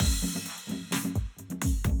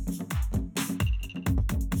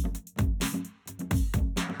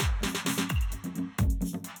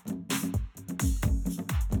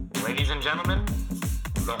Ladies and gentlemen,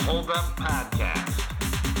 the Hold Up Podcast.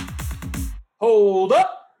 Hold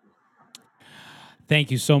up. Thank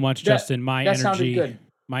you so much, Justin. That sounded good.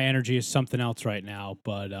 My energy is something else right now.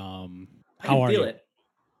 But I how are feel you, it.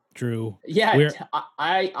 Drew? Yeah,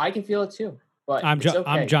 I can feel it too. But I'm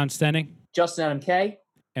John Stenning, Justin MK,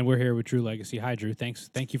 and we're here with Drew Legacy. Hi, Drew.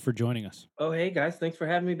 Thank you for joining us. Oh, hey guys, thanks for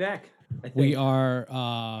having me back. We are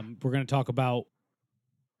we're going to talk about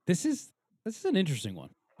this is an interesting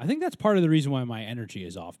one. I think that's part of the reason why my energy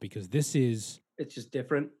is off, because it's just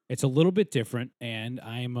different. It's a little bit different, and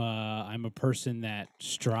I'm a person that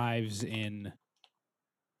strives in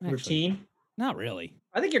routine. Not really.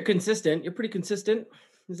 I think you're consistent. You're pretty consistent.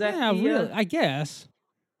 Is that really? I guess.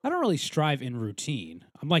 I don't really strive in routine.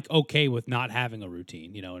 I'm like okay with not having a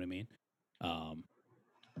routine. You know what I mean?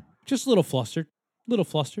 Just a little flustered.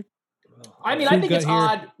 I mean, Food I think it's here.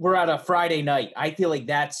 odd we're at a Friday night. I feel like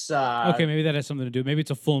that's okay. Maybe that has something to do. Maybe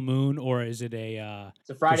it's a full moon, or is it a?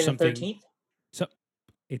 It's a Friday the 13th. So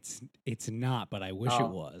it's not, but I wish it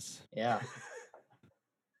was. Yeah.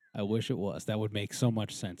 I wish it was. That would make so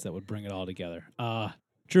much sense. That would bring it all together.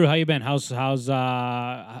 Drew, how you been? How's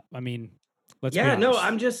I mean, let's be honest. No,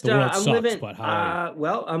 I'm just the world I'm sucks, living. But how are you?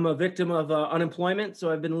 Well, I'm a victim of unemployment,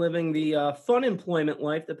 so I've been living the fun employment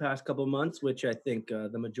life the past couple of months, which I think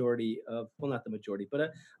the majority of, well, not the majority,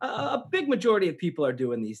 but a big majority of people are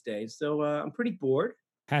doing these days. So I'm pretty bored.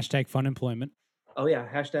 Hashtag fun employment. Oh yeah,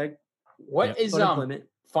 hashtag. What is fun employment?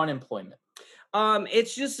 Fun employment.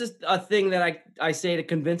 It's just a thing that I say to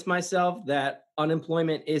convince myself that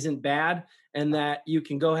unemployment isn't bad and that you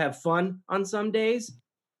can go have fun on some days.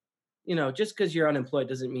 You know, just because you're unemployed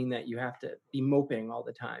doesn't mean that you have to be moping all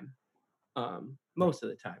the time, most of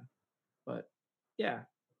the time. But yeah,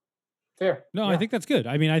 fair. No, yeah. I think that's good.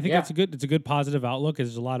 I mean, I think it's a good positive outlook.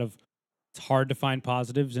 It's hard to find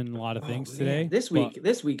positives in a lot of things today. This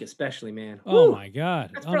week especially, man. Oh Woo! my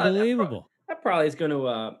God, unbelievable. That probably is going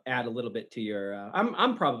to add a little bit to your.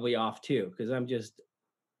 I'm probably off too because I'm just,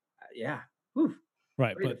 whew,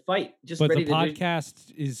 right. Ready to fight. But the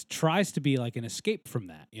podcast tries to be like an escape from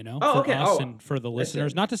that, you know, for us and for the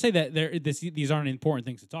listeners. Not to say that these aren't important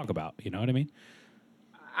things to talk about. You know what I mean?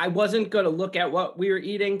 I wasn't going to look at what we were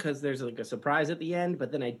eating because there's like a surprise at the end,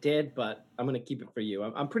 but then I did. But I'm going to keep it for you.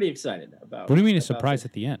 I'm pretty excited about. What do you mean a surprise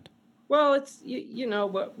at the end? Well, it's you know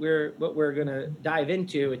what we're gonna dive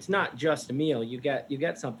into. It's not just a meal. You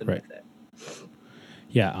get something with it.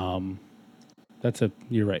 Yeah,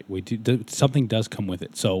 you're right. We do something does come with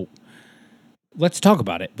it. So let's talk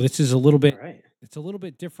about it. This is a little bit. Right. It's a little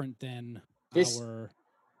bit different than our.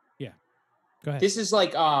 Yeah, go ahead. This is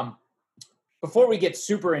like before we get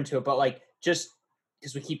super into it, but like just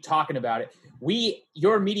because we keep talking about it,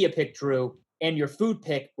 your media pick, Drew, and your food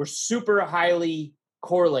pick were super highly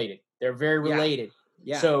correlated. They're very related.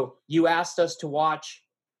 Yeah. So you asked us to watch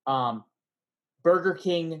Burger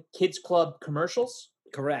King Kids Club commercials.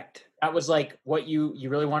 Correct. That was like what you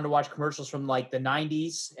really wanted to watch commercials from like the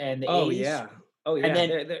 90s and the 80s. Oh yeah. And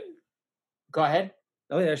then go ahead.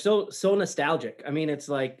 Oh, they're so nostalgic. I mean, it's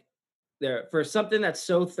like they're for something that's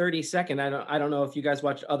so 30-second. I don't know if you guys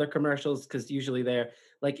watch other commercials because usually they're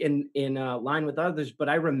like in line with others, but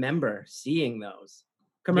I remember seeing those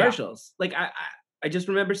commercials. Yeah. Like I just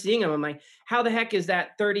remember seeing them. I'm like, how the heck is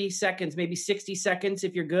that 30 seconds, maybe 60 seconds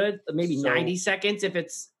if you're good, maybe 90 seconds if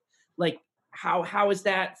it's like, how is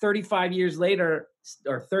that 35 years later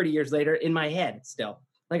or 30 years later in my head still?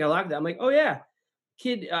 Like I logged that. I'm like, oh yeah,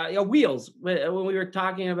 kid, Wheels. When we were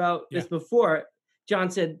talking about this before,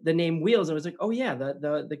 John said the name Wheels. I was like, oh yeah,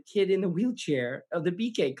 the kid in the wheelchair of the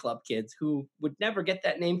BK Club kids who would never get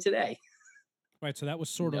that name today. Right. So that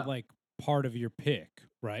was sort of like part of your pick,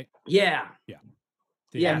 right? Yeah. Yeah.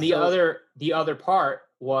 Yeah, and the other part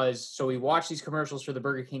was, so we watched these commercials for the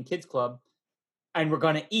Burger King Kids Club, and we're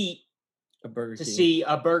going to eat see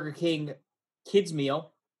a Burger King kids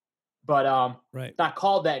meal, but not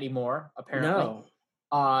called that anymore, apparently.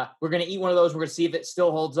 No. We're going to eat one of those. We're going to see if it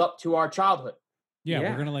still holds up to our childhood. Yeah,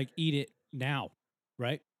 we're going to like eat it now,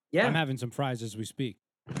 right? Yeah. I'm having some fries as we speak.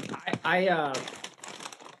 I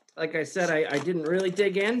like I said, I didn't really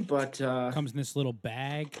dig in, but comes in this little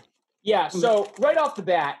bag. Yeah, so right off the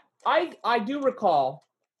bat, I do recall,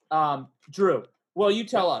 Drew, well, you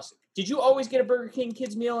tell us, did you always get a Burger King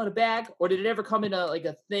kids meal in a bag, or did it ever come in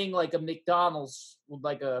a thing like a McDonald's with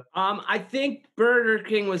like a... I think Burger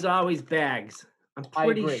King was always bags. I'm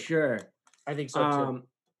pretty sure. I think so too.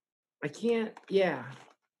 I can't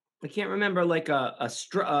remember like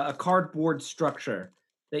a cardboard structure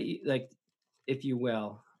that you, like, if you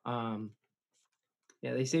will.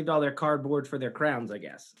 They saved all their cardboard for their crowns, I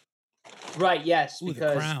guess. Right, yes, Ooh,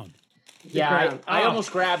 because the crown. Yeah, I Oh.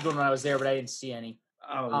 almost grabbed one when I was there, but I didn't see any.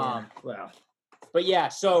 Oh yeah. Well. But yeah,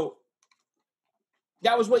 so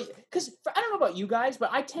that was what, because I don't know about you guys, but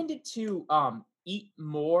I tended to eat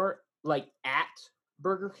more like at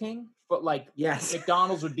Burger King, but like Yes.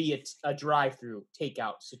 McDonald's would be a drive-through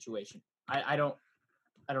takeout situation. I don't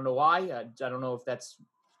know why. I don't know if that's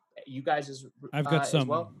you guys as I've got as some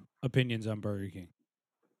well. opinions on Burger King.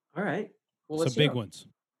 All right. Well, Some let's hear big 'em. ones.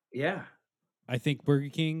 Yeah. I think Burger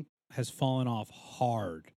King has fallen off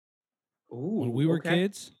hard. Ooh. When we were okay.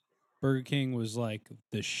 kids, Burger King was like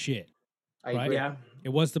the shit. I right? agree. Yeah. It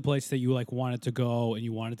was the place that you like wanted to go and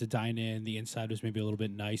you wanted to dine in. The inside was maybe a little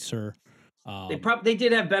bit nicer. They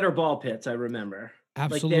did have better ball pits, I remember.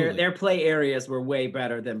 Absolutely. Like their play areas were way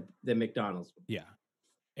better than McDonald's. Yeah.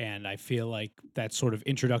 And I feel like that sort of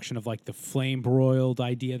introduction of like the flame broiled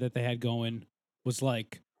idea that they had going was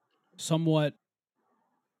like somewhat,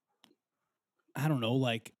 I don't know,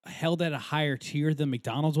 like held at a higher tier than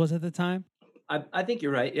McDonald's was at the time. I think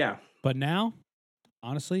you're right. Yeah. But now,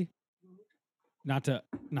 honestly, not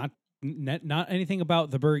anything about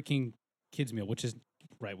the Burger King kids meal, which is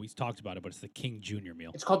right. We talked about it, but it's the King Junior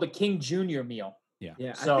meal. It's called the King Junior meal. Yeah.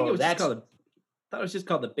 Yeah. So I think it was just that's- called. I thought it was just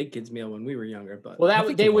called the Big Kids meal when we were younger. But Well, I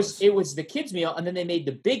think it was. it was the kids meal, and then they made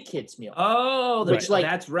the big kids meal. oh, Which, like,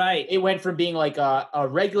 that's right. It went from being like a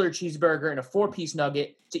regular cheeseburger and a 4-piece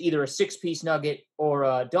nugget to either a 6-piece nugget or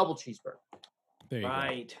a double cheeseburger. There you go.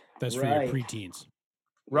 Right. That's for right. your preteens.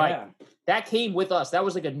 Right. Yeah. That came with us. That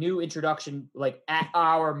was like a new introduction, like at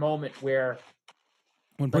our moment where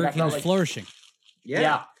When Like, I Burger King felt was like- flourishing.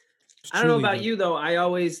 Yeah. It's I don't know truly about the- you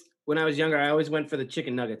though. When I was younger, I always went for the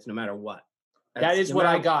chicken nuggets no matter what. that is no what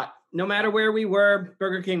I matter- got. No matter where we were,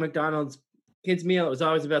 Burger King, McDonald's, kids meal, it was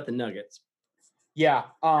always about the nuggets. Yeah.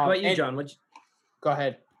 How about you, and- John? Go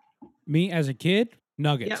ahead. Me as a kid,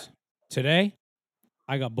 nuggets. Today,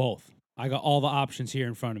 I got both. I got all the options here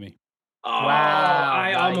in front of me. Oh, Wow,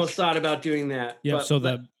 I nice. almost thought about doing that. Yeah. but- So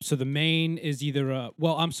but- the main is either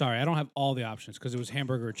I'm sorry, I don't have all the options because it was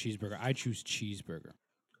hamburger or cheeseburger. I choose cheeseburger,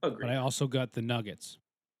 Agreed. but I also got the nuggets.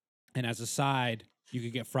 And as a side, you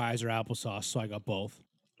could get fries or applesauce, so I got both.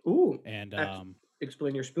 Ooh, And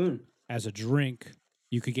explain your spoon. as a drink,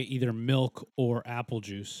 you could get either milk or apple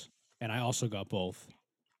juice, and I also got both.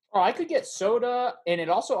 Oh, I could get soda, and it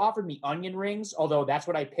also offered me onion rings, although that's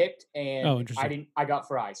what I picked, and Oh, interesting. I got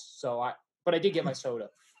fries. But I did get my soda.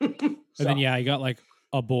 And then yeah, I got like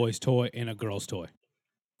a boy's toy and a girl's toy.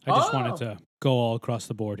 I just wanted Oh. to go all across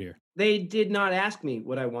the board here. They did not ask me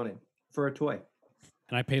what I wanted for a toy.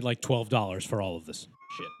 And I paid like $12 for all of this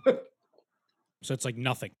shit. So it's like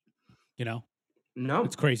nothing, you know? No.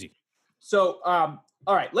 It's crazy. So, all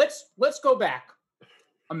right, let's go back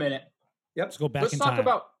a minute. Let's go back let's in talk time.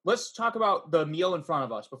 about the meal in front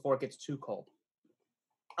of us before it gets too cold.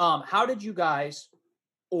 How did you guys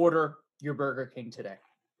order your Burger King today?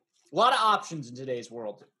 A lot of options in today's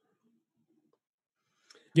world.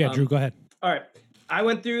 Yeah, Drew, go ahead. All right. I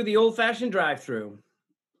went through the old-fashioned drive-through.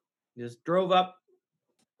 Just drove up.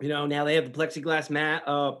 You know, now they have the plexiglass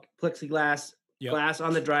Yep. glass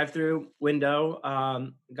on the drive-through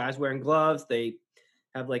window. Guys wearing gloves. They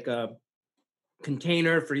have like a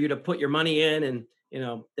container for you to put your money in, and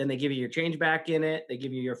then they give you your change back in it. They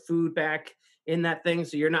give you your food back in that thing,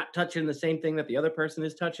 so you're not touching the same thing that the other person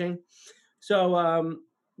is touching. So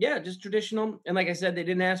yeah, just traditional. And like I said, they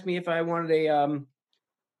didn't ask me if I wanted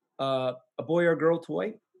a boy or girl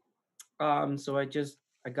toy. So I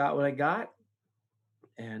got what I got.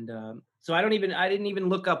 And so I didn't even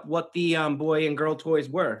look up what the boy and girl toys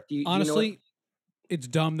were. Do you Honestly, know it's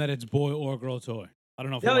dumb that it's boy or girl toy. I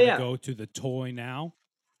don't know if Oh, I want yeah. to go to the toy now.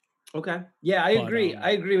 Okay. Yeah, I But, agree.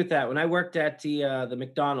 I agree with that. When I worked at the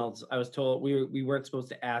McDonald's, I was told we weren't supposed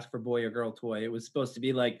to ask for boy or girl toy. It was supposed to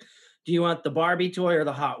be like, do you want the Barbie toy or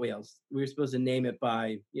the Hot Wheels? We were supposed to name it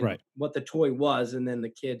by Right. what the toy was, and then the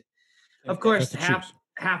kid. Of Okay. course, Got to choose.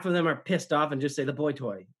 half of them are pissed off and just say the boy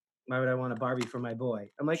toy. Why would I want a Barbie for my boy?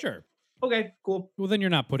 I'm like, Sure. okay, cool. Well, then you're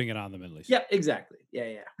not putting it on them at least. Yeah, exactly.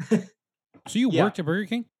 Yeah. So you Yeah. worked at Burger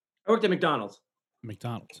King? I worked at McDonald's.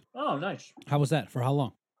 McDonald's. Oh, nice. How was that? For how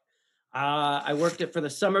long? I worked it for the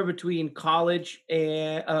summer between college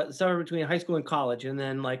and summer between high school and college, and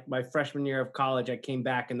then like my freshman year of college, I came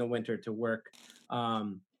back in the winter to work,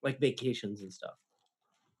 like vacations and stuff.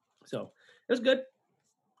 So it was good.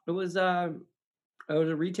 It was a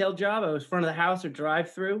retail job. I was front of the house or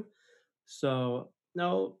drive through. So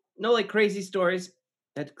no like crazy stories.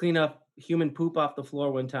 Had to clean up human poop off the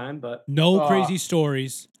floor one time, but No crazy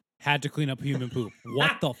stories. Had to clean up human poop.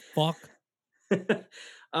 What the fuck?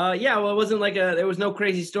 yeah, well, it wasn't like there was no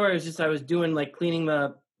crazy story. It was just I was doing like cleaning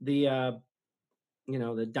the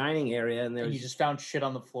the dining area, and there And was you just found shit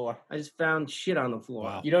on the floor. I just found shit on the floor.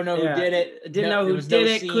 Wow. You don't know who did it. I didn't know there who was did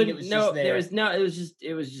no it. scene, Couldn't it was no. just there. There was no.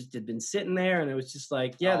 It was just had been sitting there, and it was just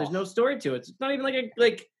like, yeah. There's no Oh. story to it. It's not even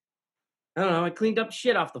like I don't know. I cleaned up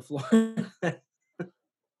shit off the floor.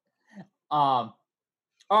 All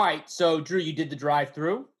right. So Drew, you did the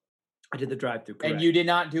drive-through, I did the drive-through, correct? and you did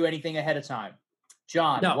not do anything ahead of time.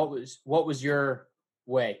 John, No. what was your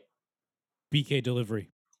way? BK delivery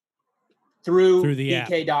Through the app.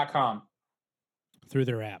 BK.com. through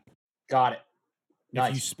their app. Got it. Nice.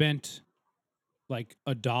 If you spent like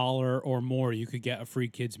 $1 or more, you could get a free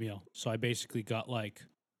kids meal. So I basically got I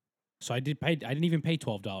didn't even pay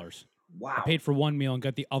 $12. Wow. I paid for one meal and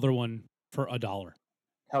got the other one for $1.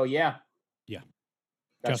 Hell yeah. Yeah.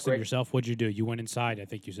 That's Justin, great. yourself, what'd you do? You went inside, I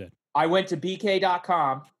think you said. I went to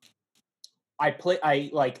BK.com. I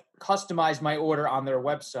customized my order on their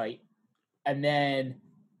website and then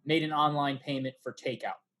made an online payment for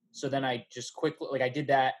takeout. So then I just quickly, I did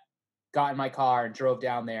that, got in my car and drove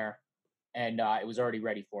down there, and it was already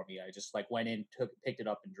ready for me. I just went in, picked it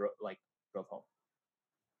up, and drove home.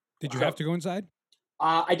 Did you So- have to go inside?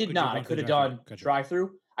 I did Could you not. have I gone could have through done drive-thru? Gotcha.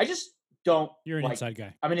 drive-through. I just don't. You're an inside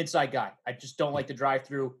guy. I'm an inside guy. I just don't like the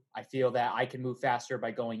drive-through. I feel that I can move faster by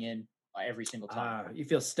going in every single time. You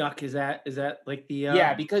feel stuck? Is that like the?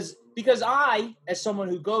 Yeah, because I, as someone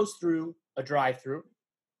who goes through a drive-through,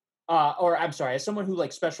 or I'm sorry, as someone who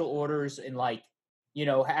special orders and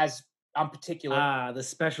has, I'm particular. The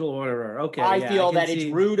special orderer. Okay. I yeah, feel can that see.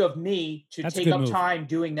 it's rude of me to That's a take good up move. time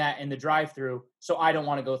doing that in the drive-through, so I don't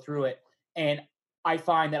want to go through it. And I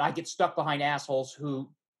find that I get stuck behind assholes who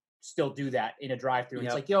still do that in a drive-through. Yep.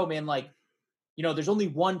 It's like, yo, man, there's only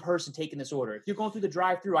one person taking this order. If you're going through the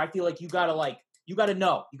drive-through, I feel like you gotta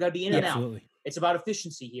know. You gotta be in and out. Absolutely. It's about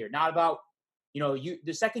efficiency here, not about,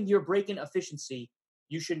 the second you're breaking efficiency,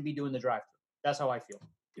 you shouldn't be doing the drive-through. That's how I feel.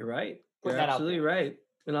 You're right. Put You're that out absolutely there. right.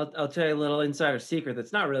 And I'll tell you a little insider secret.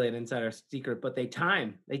 That's not really an insider secret, but they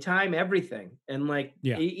time everything, and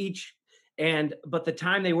Yeah. but the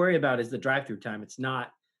time they worry about is the drive-through time. It's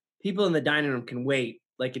not people in the dining room can wait.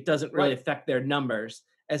 It doesn't really Right. affect their numbers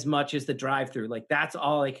as much as the drive-through. That's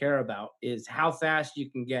all they care about is how fast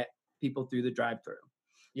you can get people through the drive-through.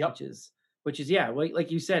 Yep. Which is yeah,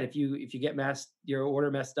 like you said, if you get your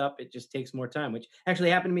order messed up, it just takes more time, which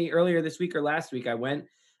actually happened to me earlier this week or last week. I went,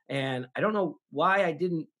 and I don't know why I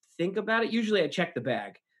didn't think about it. Usually I check the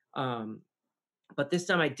bag. But this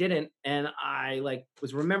time I didn't, and I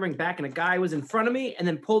was remembering back, and a guy was in front of me and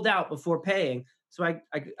then pulled out before paying. So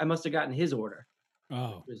I must have gotten his order.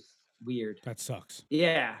 Oh, It was weird. that sucks.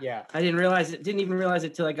 Yeah. I didn't realize it. Didn't even realize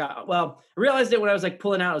it till I realized it when I was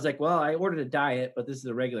pulling out. I was like, well, I ordered a diet, but this is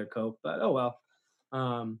a regular Coke. But oh well.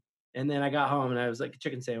 And then I got home and I was like a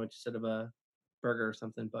chicken sandwich instead of a burger or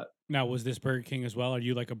something. But Now, was this Burger King as well? Are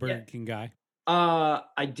you like a Burger King guy?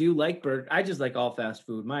 I do like burger. I just like all fast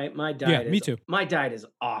food. My diet. Yeah, me too. My diet is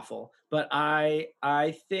awful, but I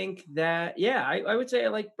think that I would say I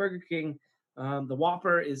like Burger King. The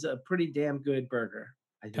Whopper is a pretty damn good burger.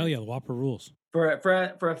 I think. Hell yeah, the Whopper rules. For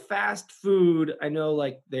a fast food, I know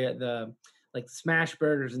the smash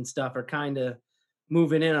burgers and stuff are kind of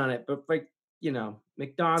moving in on it, but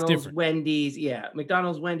McDonald's, Wendy's,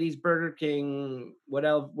 McDonald's, Wendy's, Burger King,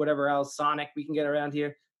 whatever else, Sonic we can get around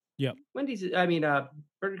here. Yep. Wendy's,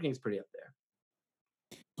 Burger King's pretty up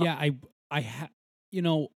there. Yeah,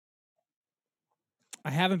 I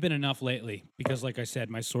haven't been enough lately because, like I said,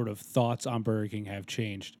 my sort of thoughts on Burger King have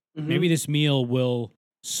changed. Mhm. Maybe this meal will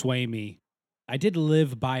sway me. I did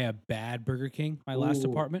live by a bad Burger King, my last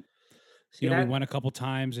Ooh. apartment. See we that? went a couple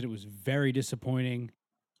times and it was very disappointing,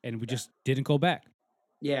 and we just didn't go back.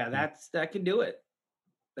 Yeah, that can do it.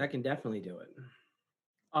 That can definitely do it.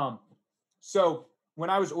 So when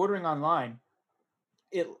I was ordering online,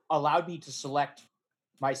 it allowed me to select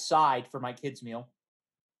my side for my kids' meal,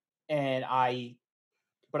 and I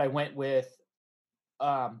went with,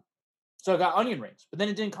 so I got onion rings, but then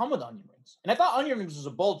it didn't come with onion rings, and I thought onion rings was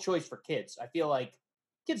a bold choice for kids. I feel like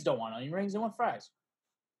kids don't want onion rings; they want fries.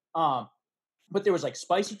 But there was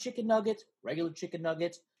spicy chicken nuggets, regular chicken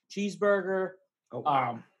nuggets, cheeseburger, Oh,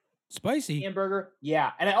 wow. Spicy. hamburger.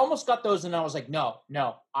 Yeah, and I almost got those, and I was like, no,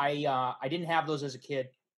 I didn't have those as a kid.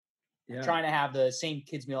 Yeah. I'm trying to have the same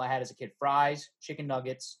kids meal I had as a kid: fries, chicken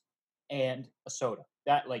nuggets, and a soda.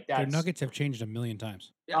 Their nuggets have changed a million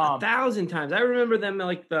times. 1,000 times. I remember them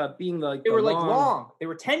being They were long. They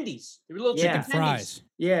were tendies. They were little Chicken chicken fries. tendies.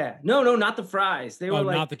 Yeah. No, not the fries. They were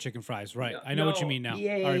Not the chicken fries. Right. I know what you mean now.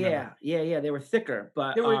 Yeah, I remember. yeah. They were thicker,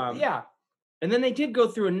 but They were and then they did go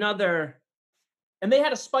through another and they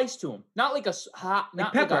had a spice to them, not like a hot, Like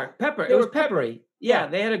not pepper. like Pepper. they It was were pepper. peppery. Yeah, Yeah.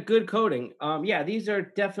 they had a good coating. Yeah, these are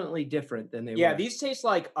definitely different than they Yeah, were. these taste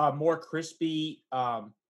like a more crispy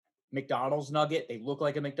McDonald's nugget. They look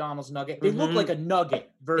like a McDonald's nugget. They look like a nugget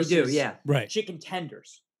They versus do, yeah. Right. chicken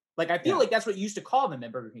tenders. Like I feel Yeah. like that's what you used to call them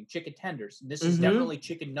at Burger King, chicken tenders. This is definitely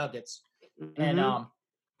chicken nuggets. And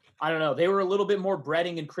I don't know, they were a little bit more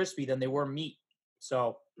breading and crispy than they were meat.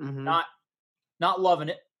 So not loving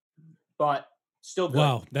it, but still good.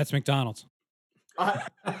 Wow, that's McDonald's. Uh,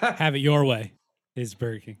 Have it your way is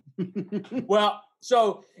Burger King. well,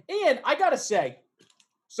 so and I gotta say,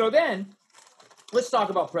 so then let's talk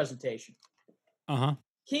about presentation.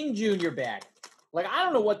 King Jr. bag. Like I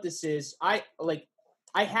don't know what this is. I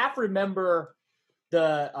half remember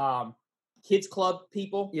the kids club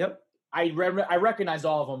people. Yep. I recognize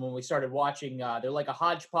all of them when we started watching. They're like a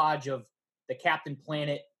hodgepodge of the Captain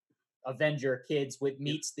Planet Avenger kids with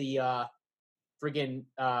meets the friggin'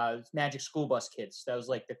 Magic School Bus kids. That was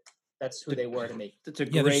like that's who they were to me. That's a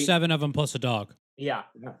Yeah, great. there's 7 of them plus a dog. Yeah.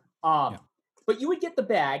 Yeah. But you would get the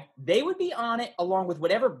bag. They would be on it along with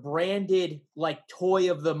whatever branded like toy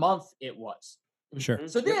of the month it was. Sure.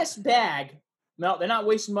 So this bag, no, they're not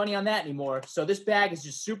wasting money on that anymore. So this bag is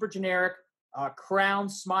just super generic. Crown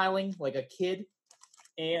smiling like a kid,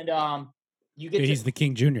 and you get. He's the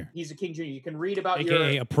King Jr. He's the King Jr. You can read about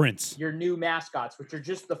AKA a prince. your new mascots, which are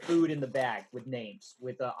just the food in the bag with names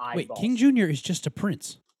with Wait, eyeballs. King Jr. is just a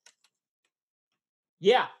prince.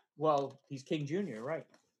 Yeah, well, he's King Jr. Right?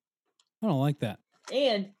 I don't like that.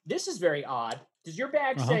 And this is very odd. Does your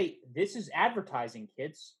bag say this is advertising,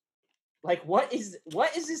 kids? Like, what is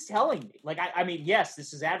this telling me? Like, I mean, yes,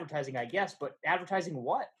 this is advertising, I guess, but advertising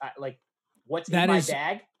what? Like, what's That in my is-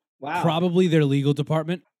 bag? Wow. Probably their legal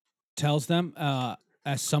department tells them.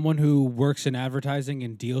 As someone who works in advertising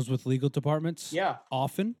and deals with legal departments Yeah.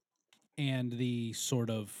 often, and the sort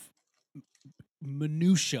of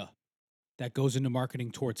minutia that goes into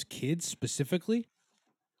marketing towards kids specifically,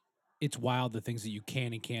 it's wild the things that you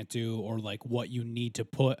can and can't do, or like what you need to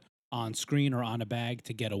put on screen or on a bag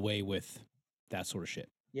to get away with that sort of shit.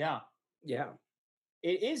 Yeah. Yeah.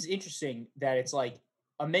 It is interesting that it's like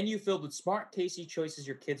a menu filled with smart, tasty choices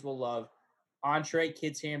your kids will love. Entree,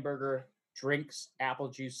 kids hamburger, drinks, apple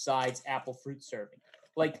juice, sides, apple fruit serving.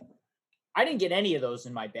 Like, I didn't get any of those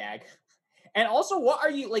in my bag. And also, what are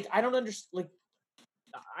you like? I don't understand. Like,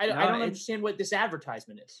 I don't understand what this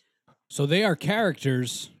advertisement is. So they are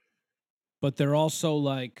characters, but they're also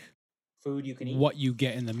like Food you can eat. what you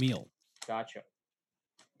get in the meal. Gotcha.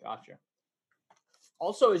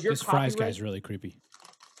 Also, is your This fries copyright guy's really creepy.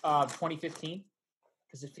 2015?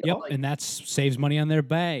 Because it feels Yep, like and that saves money on their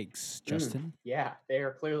bags, Justin. yeah, they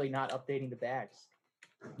are clearly not updating the bags.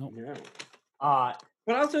 Nope. Yeah.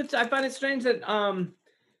 But also, I find it strange that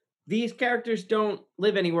these characters don't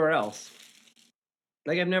live anywhere else.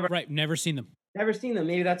 Like I've Never seen them. never seen them.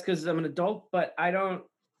 Maybe that's because I'm an adult, but I don't.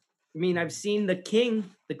 I mean, I've seen the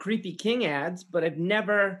creepy king ads, but I've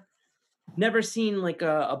never seen like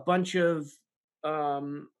a bunch of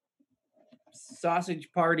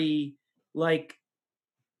sausage party like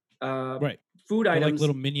food They're items, like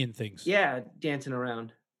little minion things. yeah, dancing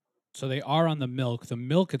around. So they are on the milk. The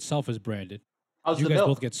milk itself is branded. how's Did you the guys milk?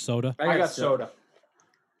 both get soda? I got soda.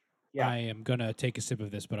 Yeah. I am gonna take a sip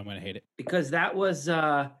of this, but I'm gonna hate it. Because that was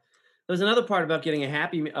another part about getting a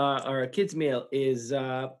happy or a kids meal is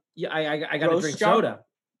I got to Roast drink Scout? soda.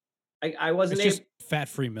 I wasn't It's able. just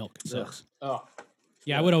fat-free milk. It Ugh. sucks. Oh,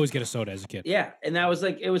 Yeah, I would always get a soda as a kid. Yeah, and that was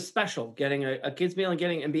like it was special getting a kids meal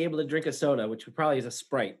and be able to drink a soda, which probably is a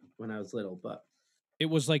Sprite when I was little, but It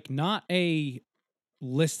was like not a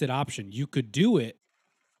listed option. You could do it,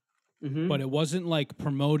 but it wasn't like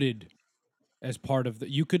promoted as part of the.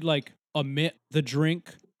 You could like omit the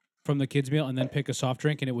drink from the kids meal and then pick a soft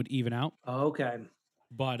drink, and it would even out. okay.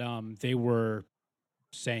 But they were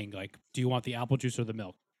saying like, "Do you want the apple juice or the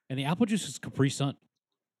milk?" And the apple juice is Capri Sun.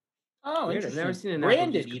 oh, Weird, I've interesting. never seen an apple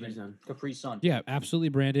branded juice Capri even Sun. Capri Sun. Yeah, absolutely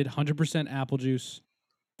branded, 100% apple juice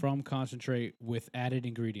from concentrate with added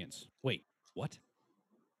ingredients. Wait, what?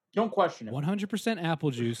 Don't question it. 100%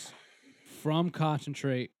 apple juice from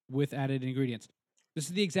concentrate with added ingredients. This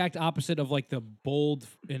is the exact opposite of like the bold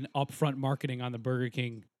and upfront marketing on the Burger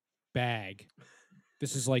King bag.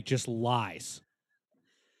 This is like just lies.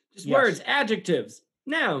 Just Yes. words, adjectives,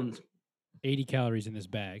 nouns. 80 calories in this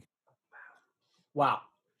bag. Wow,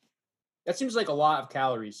 that seems like a lot of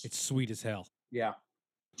calories. It's sweet as hell. Yeah,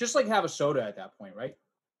 just like have a soda at that point, right?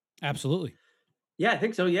 Absolutely. Yeah, I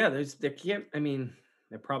think so. Yeah, there can't. I mean,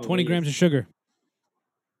 there probably 20 grams of sugar.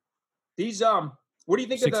 These what do you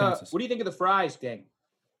think 6 of the ounces. what do you think of the fries, gang?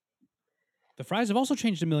 The fries have also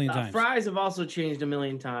changed a million times. Fries have also changed a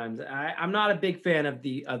million times. I'm not a big fan of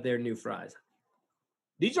their new fries.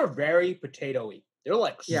 These are very potato-y. They're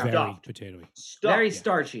like Very stuffed. potato-y. Very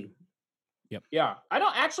starchy. Yeah.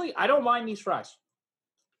 I don't mind these fries.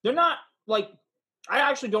 They're not like, I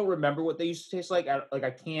actually don't remember what they used to taste like.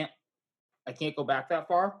 I can't go back that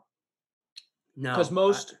far. No. Because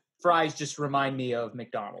most fries just remind me of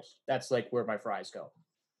McDonald's. That's like where my fries go.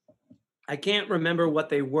 I can't remember what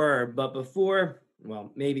they were, but before,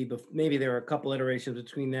 well, maybe there were a couple iterations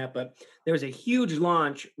between that, but there was a huge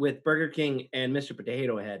launch with Burger King and Mr.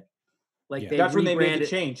 Potato Head. Like That's when they made the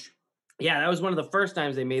change. Yeah, that was one of the first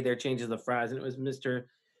times they made their changes of fries, and it was Mr.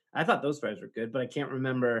 I thought those fries were good, but I can't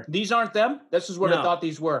remember. These aren't them? This is what I thought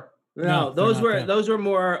these were. No, those were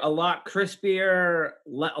more a lot crispier,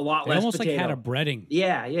 a lot less almost potato. like had a breading.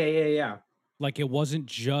 Yeah. Like it wasn't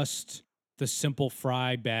just the simple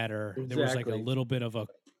fry batter. Exactly. There was like a little bit of a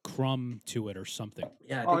crumb to it or something.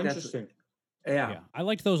 Yeah, I think interesting. Yeah, I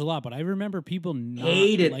liked those a lot, but I remember people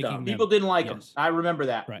hated liking them. People didn't like them. I remember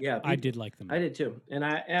that. Right. Yeah, I did like them. I did too, and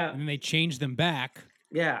and then they changed them back.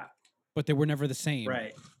 Yeah, but they were never the same.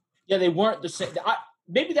 Right. Yeah, they weren't the same.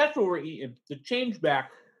 Maybe that's what we're eating. The change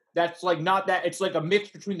back. That's like not that. It's like a mix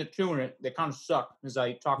between the two, and they kind of suck as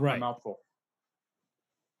I talk my mouth full.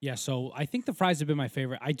 Yeah, so I think the fries have been my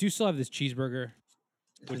favorite. I do still have this cheeseburger,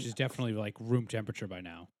 which is definitely like room temperature by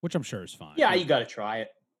now, which I'm sure is fine. Yeah, you got to try it.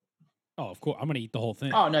 Oh, of course. I'm going to eat the whole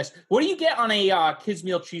thing. Oh, nice. What do you get on a kids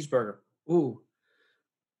meal cheeseburger? Ooh.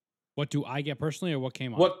 What do I get personally, or what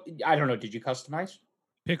came on? What? I don't know. Did you customize?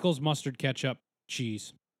 Pickles, mustard, ketchup,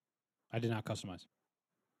 cheese. I did not customize.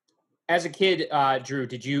 As a kid, Drew,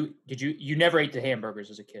 did you never ate the hamburgers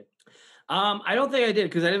as a kid? I don't think I did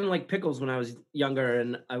because I didn't like pickles when I was younger,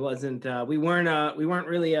 and I wasn't. We weren't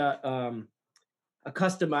really a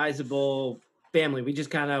customizable family. We just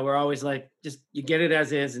kind of were always like, just you get it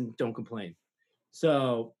as is and don't complain.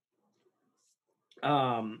 So,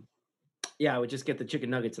 yeah, I would just get the chicken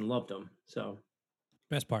nuggets and loved them. So,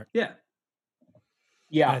 best part. Yeah.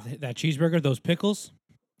 That cheeseburger, those pickles.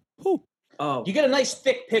 Whew. Oh, you get a nice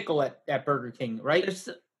thick pickle at Burger King, right?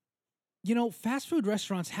 You know, fast food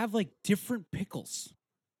restaurants have like different pickles.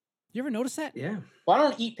 You ever notice that? Yeah. Well, I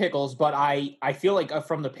don't eat pickles, but I feel like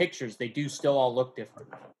from the pictures, they do still all look different.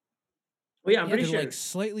 Well, yeah, I'm pretty sure. Like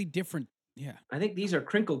slightly different. Yeah. I think these are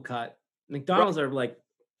crinkle cut. McDonald's are like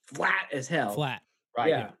flat as hell. Flat. Right.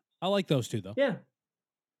 Yeah. I like those too, though. Yeah.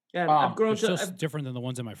 Yeah. I've grown to. Still different than the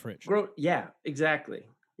ones in my fridge. Yeah, exactly.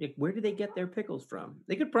 Like, where do they get their pickles from?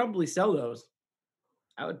 They could probably sell those.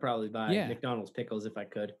 I would probably buy McDonald's pickles if I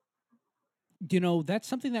could. You know, that's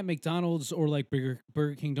something that McDonald's or like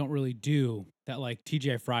Burger King don't really do that like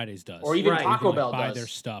TGI Fridays does. Or even Taco Bell buy does. their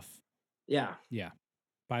stuff. Yeah. Yeah.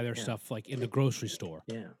 Buy their stuff like in the grocery store.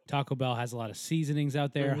 Yeah. Taco Bell has a lot of seasonings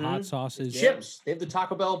out there, hot sauces. Chips. They have the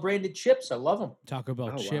Taco Bell branded chips. I love them. Taco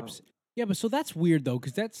Bell chips. Wow. Yeah, but so that's weird though,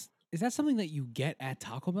 because is that something that you get at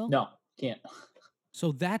Taco Bell? No, can't.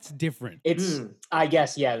 So that's different. It's, I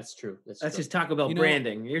guess, yeah, that's true. That's just Taco Bell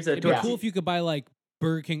branding. Here's a it'd be cool if you could buy like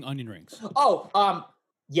Burger King onion rings. Oh,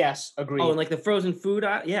 yes, agreed. Oh, and like the frozen food,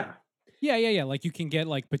 yeah. Yeah. Like you can get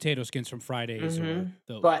like potato skins from Fridays or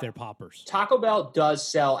their poppers. Taco Bell does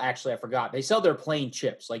sell, actually, I forgot. They sell their plain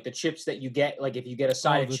chips, like the chips that you get, like if you get a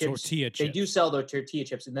side of chips. Tortilla chips. They do sell their tortilla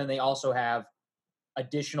chips, and then they also have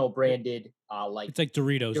additional branded, like it's like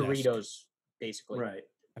Doritos, basically. Right.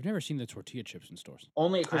 I've never seen the tortilla chips in stores.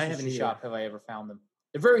 Only at Christmas shop have I ever found them.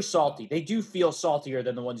 They're very salty. They do feel saltier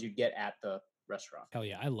than the ones you get at the restaurant. Hell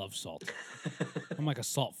yeah, I love salt. I'm like a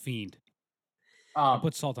salt fiend. I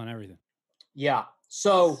put salt on everything. Yeah.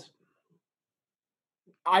 So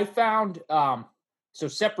I found so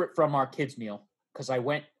separate from our kids' meal, because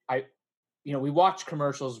we watch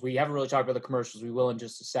commercials. We haven't really talked about the commercials. We will in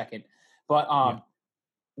just a second. But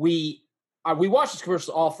we watch this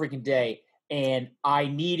commercial all freaking day, and I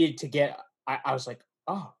needed to get. I was like,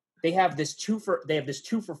 oh, they have this 2 for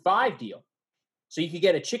 5 deal. So you could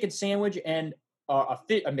get a chicken sandwich and a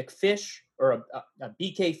McFish or a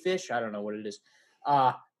BK fish. I don't know what it is.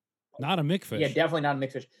 Not a McFish. Yeah, definitely not a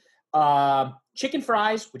McFish. Chicken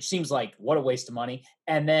fries, which seems like what a waste of money,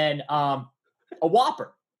 and then a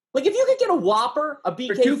Whopper. Like if you could get a Whopper, a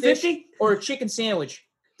BK fish, or a chicken sandwich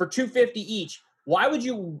for $2.50 each, why would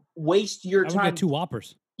you waste your time? I would get 2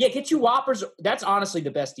 Whoppers. Yeah, get 2 Whoppers. That's honestly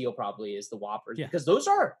the best deal. Probably is the Whoppers because those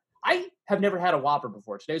are. I have never had a Whopper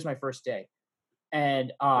before. Today was my first day.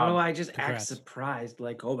 And I just act surprised,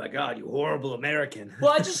 like, oh my God, you horrible American.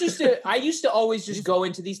 Well, I used to always just go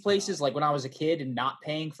into these places like when I was a kid and not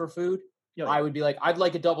paying for food. I would be like, I'd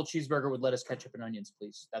like a double cheeseburger with lettuce, ketchup, and onions,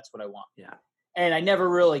 please. That's what I want. Yeah. And I never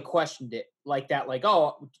really questioned it like that. Like,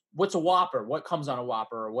 oh, what's a Whopper? What comes on a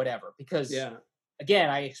Whopper or whatever? Because again,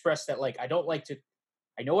 I expressed that like I don't like to.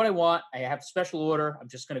 I know what I want. I have a special order. I'm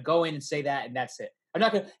just going to go in and say that, and that's it. I'm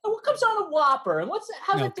not going to. Oh, what comes on a Whopper? And what's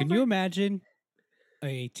how's No, that can different? you imagine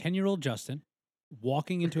a 10-year-old Justin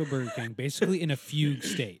walking into a Burger King, basically in a fugue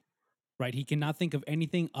state, right? He cannot think of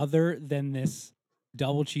anything other than this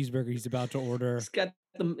double cheeseburger he's about to order.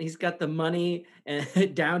 He's got the money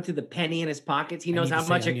and down to the penny in his pockets. He knows how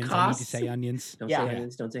much it costs. I need to say onions. Don't say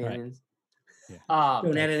onions. Don't say onions. Yeah.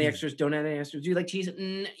 Don't add any extras. Don't add any extras. Do you like cheese?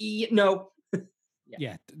 No.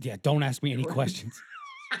 Yeah. Don't ask me any questions.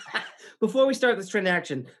 Before we start this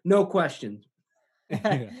transaction, no questions.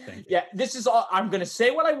 Yeah, this is all. I'm gonna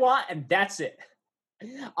say what I want, and that's it.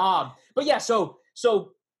 But yeah,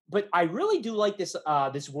 but I really do like this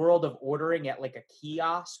this world of ordering at like a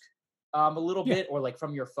kiosk, a little bit, or like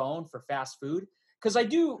from your phone for fast food. Because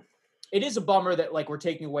it is a bummer that like we're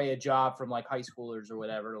taking away a job from like high schoolers or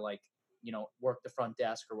whatever, to like work the front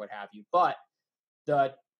desk or what have you. But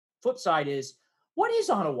the flip side is, what is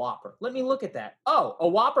on a Whopper? Let me look at that. Oh, a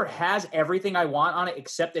Whopper has everything I want on it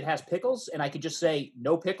except it has pickles, and I could just say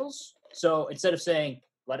no pickles. So instead of saying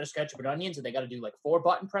lettuce, ketchup, and onions, and they got to do like 4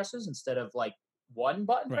 button presses instead of like 1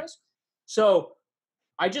 button press. So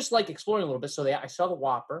I just like exploring a little bit. So I saw the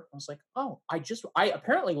Whopper. I was like, oh, I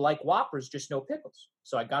apparently like Whoppers, just no pickles.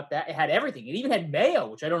 So I got that. It had everything. It even had mayo,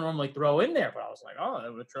 which I don't normally throw in there, but I was like, oh,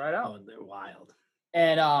 I'm gonna try it out. Oh, they're wild.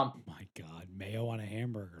 And my God, mayo on a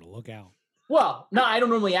hamburger. Look out. Well, no, I don't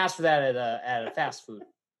normally ask for that at a fast food.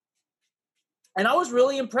 And I was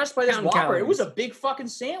really impressed by this Whopper. Calories. It was a big fucking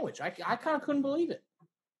sandwich. I kind of couldn't believe it.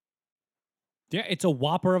 Yeah, it's a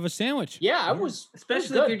Whopper of a sandwich. Yeah, I was.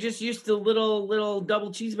 Especially if you're just used to little double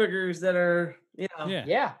cheeseburgers that are,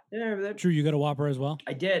 Yeah. True, you got a Whopper as well?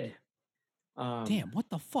 I did. Damn, what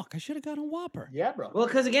the fuck? I should have gotten a Whopper. Yeah, bro. Well,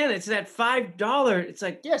 because again, it's that $5. It's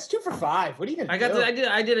like, yeah, it's 2 for $5. What are you gonna do?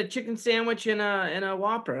 I did a chicken sandwich and a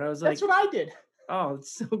Whopper. I was like, that's what I did. Oh,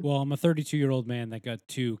 it's so. Well, I'm a 32-year-old man that got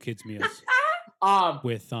 2 kids meals.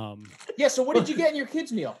 With Yeah. So what did you get in your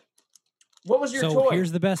kids meal? What was your toy? So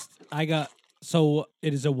here's the best I got. So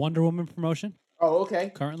it is a Wonder Woman promotion. Oh,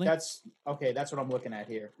 okay. Currently, that's okay. That's what I'm looking at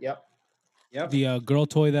here. Yep. The girl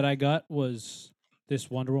toy that I got was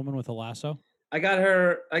this Wonder Woman with a lasso. I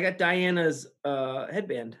got Diana's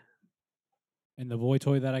headband. And the boy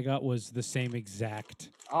toy that I got was the same exact.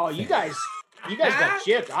 Oh, you guys got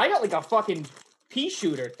gypped. I got like a fucking pea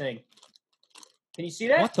shooter thing. Can you see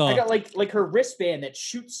that? What the? I got like her wristband that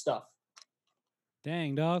shoots stuff.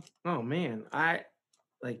 Dang, dog. Oh man,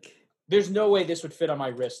 There's no way this would fit on my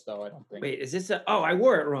wrist, though. I don't think. Wait, is this I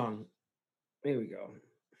wore it wrong. There we go.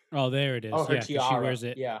 Oh, there it is. Oh, her yeah, tiara. she wears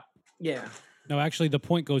it. Yeah. Yeah. No, actually, the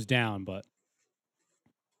point goes down, but.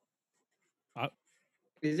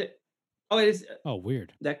 Is it? Oh, it is. Oh,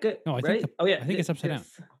 weird. That good? No, I right? think. Yeah. I think it's upside down.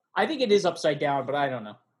 I think it is upside down, but I don't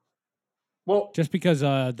know. Well, just because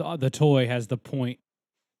the toy has the point.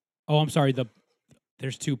 Oh, I'm sorry.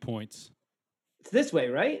 There's 2 points. It's this way,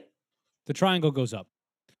 right? The triangle goes up.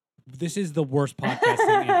 This is the worst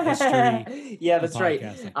podcasting in history. Yeah, that's right.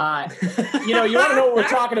 You want to know what we're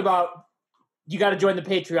talking about? You got to join the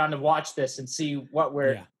Patreon to watch this and see what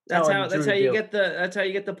we're. Yeah. That's how you get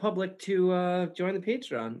the public to join the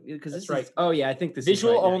Patreon, because that's right. Oh yeah, I think this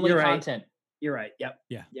visual is right. only content. You're right. Yep.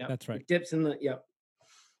 Yeah. Yep. That's right. It dips in the. Yep.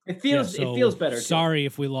 It feels better. Sorry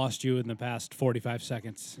if we lost you in the past 45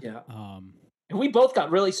 seconds. Yeah. And we both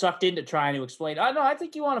got really sucked into trying to explain. Oh no, I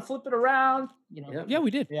think you want to flip it around. Yep. Yeah,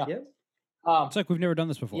 we did. Yeah. Yep. It's like we've never done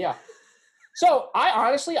this before. Yeah. So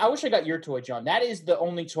I wish I got your toy, John. That is the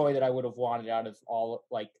only toy that I would have wanted out of all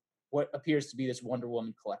like what appears to be this Wonder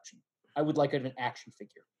Woman collection. I would like an action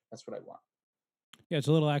figure. That's what I want. Yeah, it's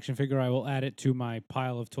a little action figure. I will add it to my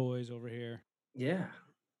pile of toys over here. Yeah.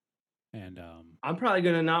 And I'm probably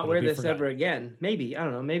gonna not wear this ever again. Maybe, I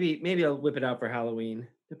don't know. Maybe I'll whip it out for Halloween.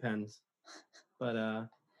 Depends. But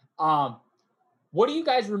what do you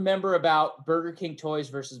guys remember about Burger King toys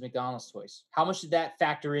versus McDonald's toys? How much did that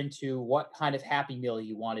factor into what kind of Happy Meal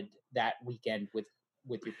you wanted that weekend with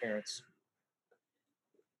your parents?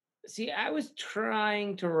 See, I was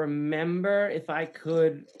trying to remember if I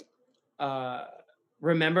could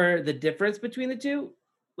remember the difference between the two.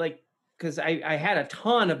 Like, because I had a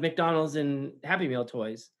ton of McDonald's and Happy Meal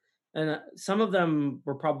toys. And some of them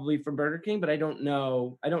were probably from Burger King, but I don't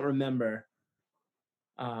know. I don't remember.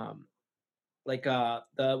 The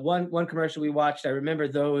one commercial we watched, I remember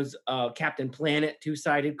those Captain Planet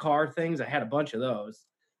 2-sided car things. I had a bunch of those.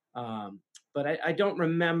 But I don't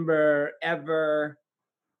remember ever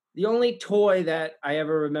The only toy that I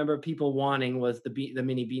ever remember people wanting was the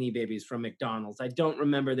mini Beanie Babies from McDonald's. I don't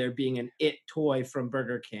remember there being an It toy from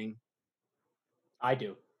Burger King. I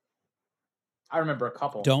do. I remember a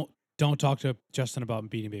couple. Don't talk to Justin about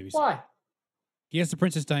Beanie Babies. Why? He has the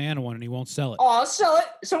Princess Diana one and he won't sell it. Oh, I'll sell it.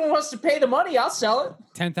 If someone wants to pay the money, I'll sell it.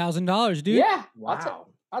 $10,000, dude. Yeah. Wow.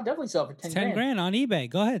 I'll definitely sell it for 10 grand on eBay.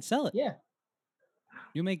 Go ahead, sell it. Yeah.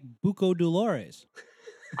 You make buco dolores.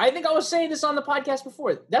 I think I was saying this on the podcast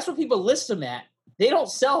before. That's what people list them at. They don't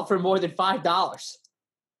sell for more than $5.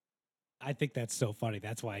 I think that's so funny.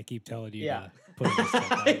 That's why I keep telling you Yeah. to put this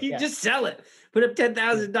stuff out. You just sell it. Put up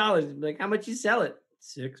 $10,000. Like, how much you sell it?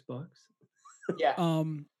 $6. Yeah.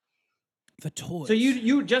 The toys. So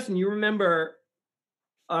you Justin, you remember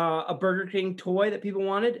a Burger King toy that people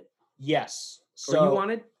wanted? Yes. Or you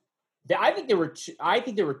wanted? I think there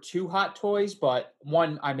were two hot toys, but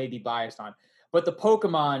one I may be biased on. But the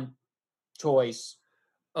Pokemon toys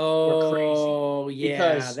were crazy. Oh, yeah,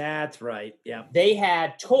 because that's right. Yeah. they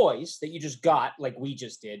had toys that you just got, like we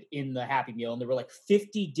just did, in the Happy Meal, and there were like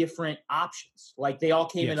 50 different options. Like they all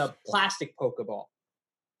came in Yes. a plastic Pokeball,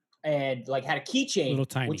 and like had a keychain, Little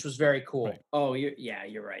tiny. which was very cool. Right. Oh,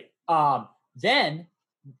 you're right. Then,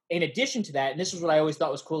 in addition to that, and this is what I always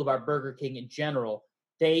thought was cool about Burger King in general,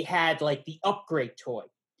 they had like the upgrade toy.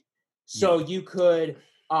 So you could,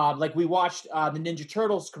 like we watched the Ninja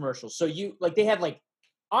Turtles commercials. So they had like,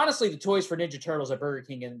 honestly, the toys for Ninja Turtles at Burger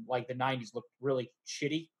King in like the 90s looked really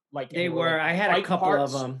shitty. Like They were were. like, I had a white couple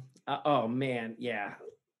parts. of them. Oh man, yeah.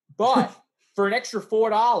 But for an extra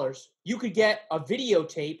 $4, you could get a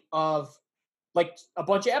videotape of like a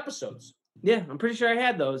bunch of episodes. Yeah, I'm pretty sure I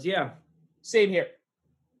had those. Yeah. Same here.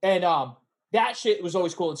 And that shit was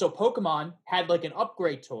always cool. And so Pokemon had like an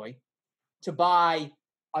upgrade toy to buy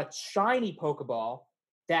a shiny Pokeball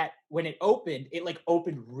that when it opened, it like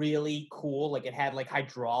opened really cool. Like it had like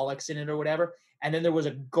hydraulics in it or whatever. And then there was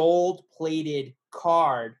a gold plated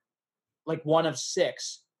card, like one of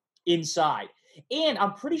 6 inside. And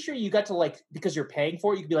I'm pretty sure you got to like, because you're paying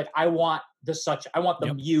for it, you could be like, I want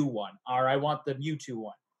the Mew one, or I want the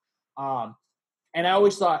Mewtwo one. And I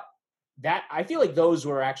always thought that, I feel like those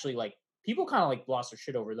were actually like, people kind of like lost their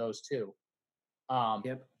shit over those too.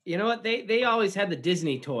 Yep. You know what? They always had the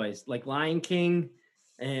Disney toys, like Lion King,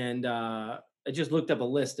 and I just looked up a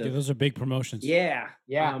list of. Yeah, those are big promotions. Yeah.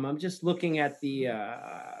 Yeah. I'm just looking at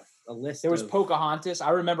a list. There was Pocahontas.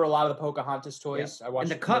 I remember a lot of the Pocahontas toys. Yeah. I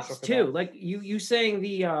watched and the commercial cups for too. that. Like you saying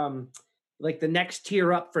the like the next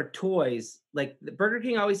tier up for toys. Like the Burger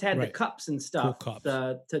King always had the Right. cups and stuff Cool cups.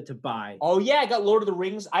 to buy. Oh yeah, I got Lord of the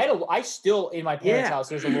Rings. I still in my parents' Yeah. house.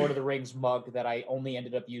 There's a Lord of the Rings mug that I only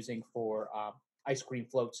ended up using for ice cream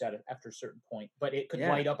floats after a certain point. But it could Yeah.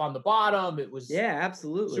 light up on the bottom. It was Yeah,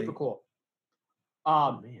 absolutely. super cool.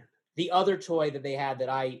 Oh man. The other toy that they had that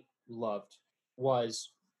I loved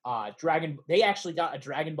was They actually got a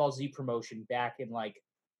Dragon Ball Z promotion back in like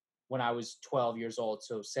when I was 12 years old,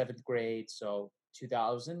 so 7th grade, so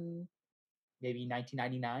 2000, maybe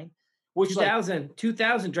 1999. Which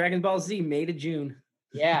 2000 Dragon Ball Z, May to June.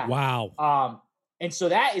 Yeah. Wow. And so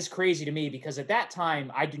that is crazy to me because at that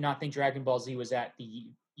time, I do not think Dragon Ball Z was at the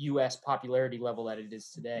U.S. popularity level that it is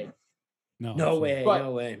today. No way. But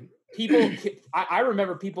no way. People, I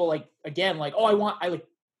remember people like, again, like, oh,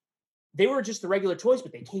 they were just the regular toys,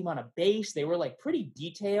 but they came on a base. They were like pretty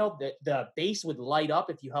detailed. The base would light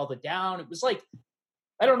up if you held it down. It was like,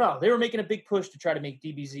 I don't know. They were making a big push to try to make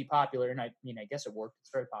DBZ popular. And I guess it worked.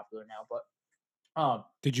 It's very popular now, but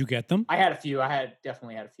did you get them? I had a few.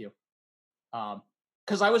 Definitely had a few.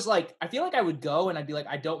 Because I was like, I feel like I would go and I'd be like,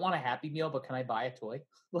 I don't want a Happy Meal, but can I buy a toy?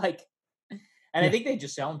 Like, and I think they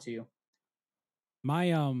just sell them to you. My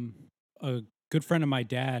a good friend of my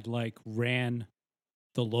dad like ran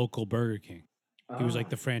the local Burger King. He was like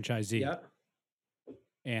the franchisee. Yeah.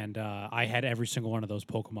 And I had every single one of those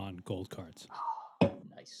Pokemon gold cards. Oh,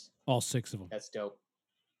 nice. All 6 of them. That's dope.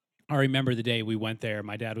 I remember the day we went there.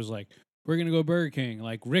 My dad was like, we're going to go Burger King.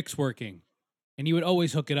 Like, Rick's working. And he would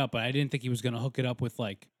always hook it up, but I didn't think he was going to hook it up with,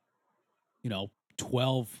 like,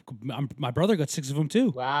 12. My brother got 6 of them,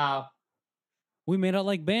 too. Wow. We made out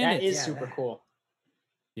like bandits. That is super cool.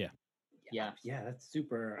 Yeah. Yeah, that's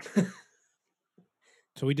super.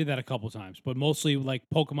 So we did that a couple times, but mostly, like,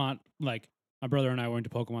 Pokemon. Like, my brother and I were into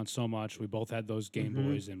Pokemon so much. We both had those Game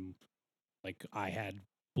Boys, and, like, I had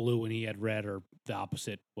blue and he had red, or the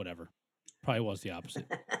opposite, whatever. Probably was the opposite.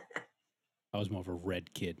 I was more of a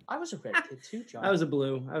red kid. I was a red kid too, John. I was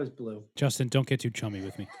blue. Justin, don't get too chummy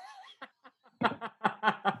with me.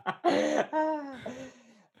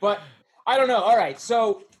 But I don't know. All right.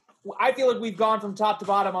 So I feel like we've gone from top to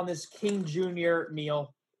bottom on this King Jr.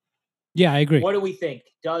 meal. Yeah, I agree. What do we think?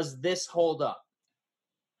 Does this hold up?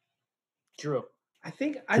 Drew. I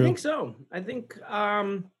think so. I think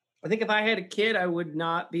if I had a kid, I would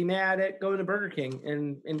not be mad at going to Burger King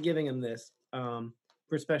and giving him this for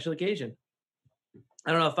a special occasion.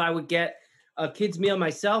 I don't know if I would get a kid's meal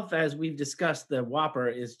myself. As we've discussed, the Whopper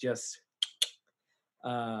is just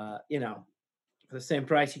for the same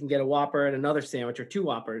price you can get a Whopper and another sandwich or 2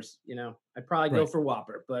 Whoppers. I'd probably go Right. for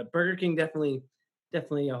Whopper, but Burger King definitely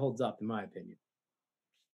holds up in my opinion.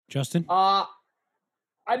 Justin?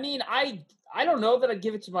 I mean, I don't know that I'd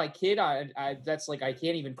give it to my kid. I that's like I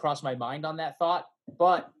can't even cross my mind on that thought.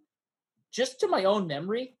 But just to my own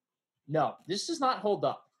memory, no, this does not hold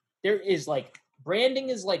up. There is like branding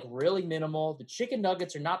is like really minimal. The chicken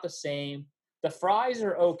nuggets are not the same. The fries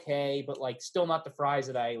are okay, but like still not the fries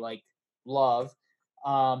that I like love.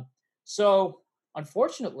 So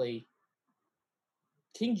unfortunately,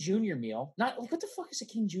 King Junior meal. Not like what the fuck is a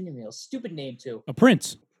King Junior meal? Stupid name too. A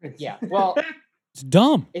prince. Yeah. Well, It's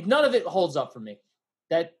dumb. none of it holds up for me.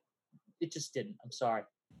 That it just didn't. I'm sorry.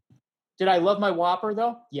 Did I love my Whopper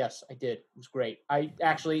though? Yes, I did. It was great. I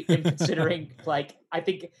actually am considering like I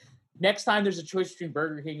think next time there's a choice between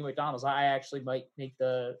Burger King and McDonald's, I actually might make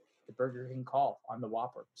the Burger King call on the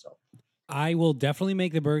Whopper. So I will definitely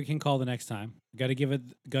make the Burger King call the next time. Got to give it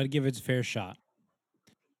its fair shot.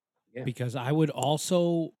 Yeah. Because I would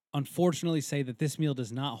also unfortunately say that this meal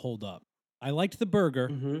does not hold up. I liked the burger.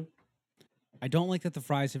 Mm-hmm. I don't like that the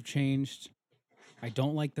fries have changed. I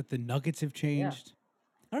don't like that the nuggets have changed.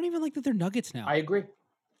 I don't even like that they're nuggets now. I agree.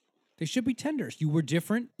 They should be tenders. You were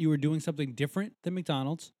different. You were doing something different than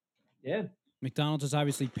McDonald's. Yeah. McDonald's has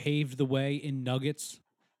obviously paved the way in nuggets,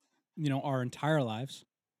 our entire lives.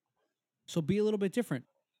 So be a little bit different.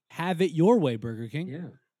 Have it your way, Burger King. Yeah.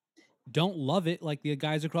 Don't love it like the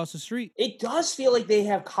guys across the street. It does feel like they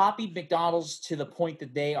have copied McDonald's to the point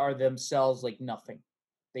that they are themselves like nothing.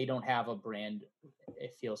 They don't have a brand,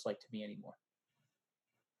 it feels like to me anymore.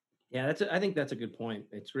 Yeah, I think that's a good point.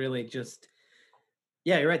 It's really just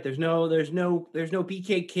yeah, you're right. There's no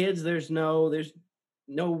BK Kids, there's no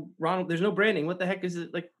Ronald, there's no branding. What the heck is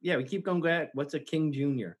it? Like, yeah, we keep going back. What's a King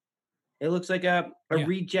Jr.? It looks like a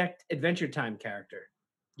reject Adventure Time character.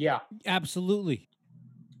 Yeah. Absolutely.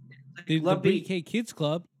 The BK Kids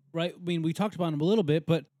Club, right? I mean, we talked about them a little bit,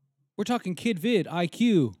 but we're talking Kid Vid,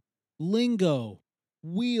 IQ, Lingo,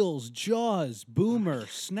 Wheels, Jaws, Boomer,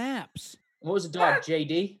 Snaps. What was the dog?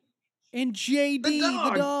 JD? And JD,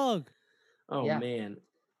 the dog. Oh, yeah. Man.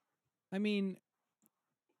 I mean,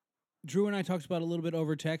 Drew and I talked about it a little bit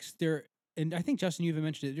over text. And I think, Justin, you even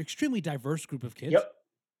mentioned it. They're an extremely diverse group of kids. Yep.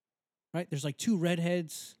 Right? There's like 2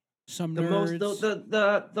 redheads, some the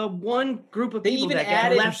nerds. The one group of people that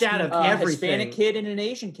got left out of everything. A Hispanic kid and an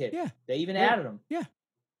Asian kid. Yeah. They even added them. Yeah.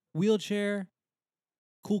 Wheelchair.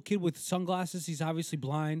 Cool kid with sunglasses. He's obviously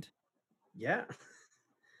blind. Yeah.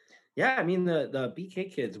 Yeah, I mean the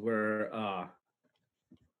BK kids were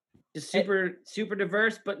just super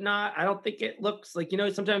diverse, but not. I don't think it looks like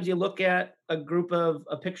sometimes you look at a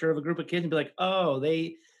picture of a group of kids and be like, oh,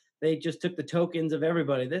 they just took the tokens of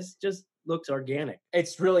everybody. This just looks organic.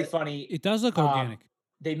 It's really funny. It does look organic.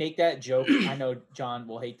 They make that joke. I know John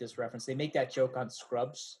will hate this reference. They make that joke on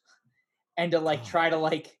Scrubs, and to try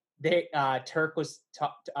to they Turk was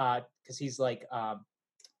because he's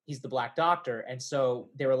he's the black doctor, and so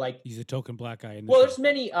they were like, he's a token black guy. There's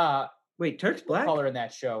many wait, Turk's black color in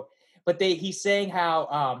that show, but he's saying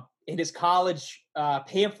how in his college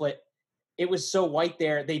pamphlet it was so white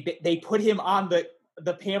there they put him on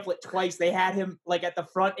the pamphlet twice. They had him at the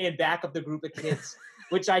front and back of the group of kids,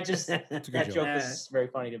 which I just that joke was very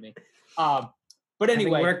funny to me. But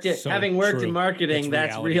anyway, having worked in marketing,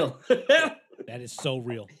 that's real. That is so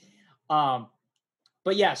real.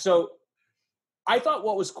 But yeah, so I thought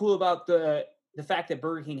what was cool about the fact that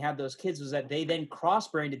Burger King had those kids was that they then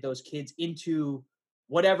cross-branded those kids into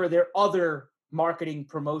whatever their other marketing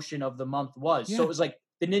promotion of the month was. Yeah. So it was like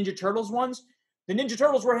the Ninja Turtles ones. The Ninja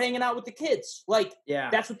Turtles were hanging out with the kids.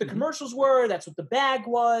 That's what the commercials were. That's what the bag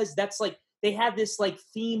was. That's they had this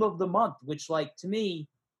theme of the month, which to me,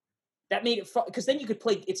 that made it fun. Because then you could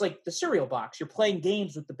play, it's like the cereal box. You're playing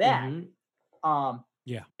games with the bag.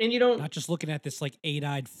 Yeah. And you don't not just looking at this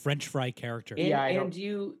eight-eyed French fry character. And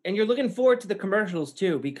you're looking forward to the commercials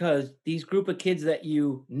too, because these group of kids that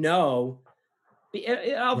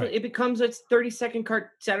it becomes a 30-second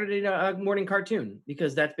Saturday morning cartoon,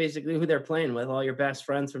 because that's basically who they're playing with, all your best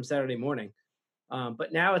friends from Saturday morning.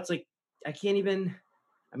 But now it's I can't even.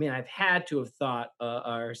 I mean, I've had to have thought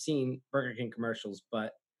or seen Burger King commercials,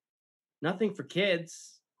 but nothing for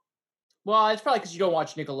kids. Well, it's probably because you don't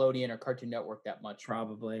watch Nickelodeon or Cartoon Network that much.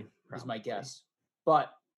 Probably. Is my guess.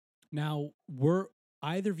 But Now, were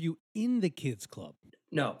either of you in the kids club?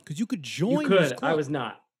 No, Because you could you join this could. club. I was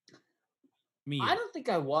not. Me I either. don't think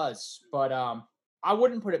I was, but I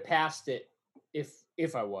wouldn't put it past it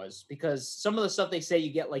if I was, because some of the stuff they say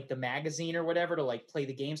you get like the magazine or whatever to like play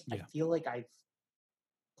the games. I Yeah. feel like I've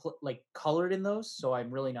like colored in those, so I'm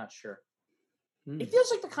really not sure. Hmm. It feels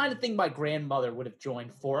like the kind of thing my grandmother would have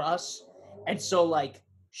joined for us, and so like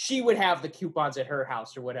she would have the coupons at her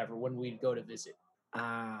house or whatever when we'd go to visit.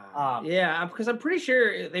 Yeah, because I'm pretty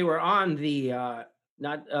sure they were on the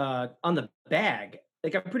not on the bag.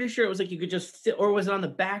 Like I'm pretty sure it was like you could just fill, or was it on the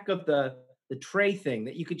back of the tray thing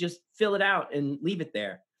that you could just fill it out and leave it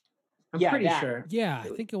there? I'm Yeah, pretty that. sure. Yeah, I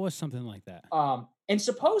think it was something like that. And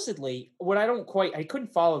supposedly, what I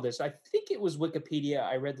couldn't follow this. I think it was Wikipedia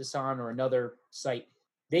I read this on or another site.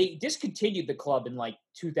 They discontinued the club in like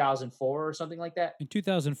 2004 or something like that. In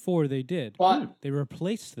 2004, they did. But They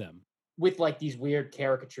replaced them. with like these weird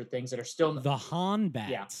caricature things that are still The Han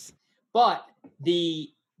Bats. But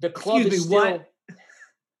the club Excuse is me, still what?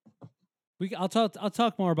 I'll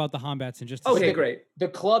talk more about the Han Bats in just a Okay, second. great. the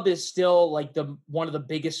club is still like one of the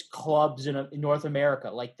biggest clubs in North America.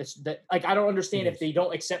 Like like I don't understand It if is. they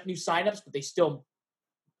don't accept new signups, but they still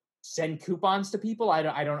send coupons to people.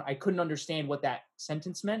 I couldn't understand what that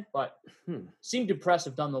sentence meant, but seemed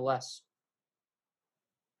impressive nonetheless.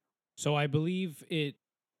 So I believe it.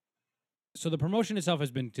 So the promotion itself has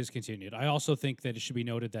been discontinued. I also think that it should be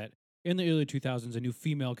noted that in the early 2000s, a new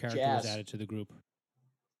female character was Jazz. added to the group.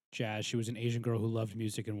 Jazz. She was an Asian girl who loved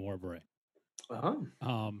music and wore a beret. Oh.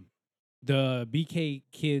 The BK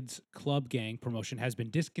Kids Club Gang promotion has been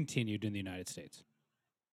discontinued in the United States,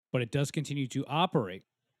 but it does continue to operate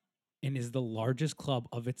and is the largest club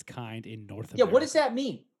of its kind in North America. Yeah, what does that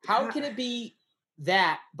mean? How can it be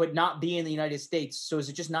that but not be in the United States? So is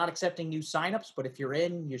it just not accepting new signups? But if you're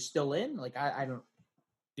in, you're still in? Like I don't.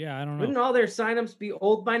 Yeah, I don't know. Wouldn't all their signups be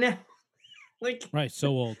old by now? Like Right, so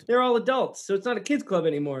old. they're all adults, so it's not a kids club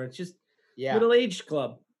anymore. It's just middle-aged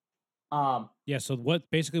club. Yeah, so what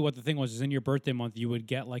the thing was is in your birthday month you would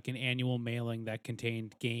get like an annual mailing that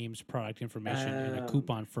contained games, product information, and a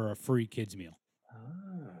coupon for a free kids meal.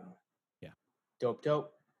 Oh. Yeah.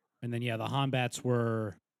 Dope. And then the Han Bats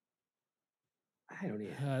were I don't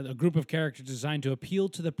even. a group of characters designed to appeal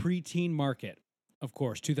to the preteen market. Of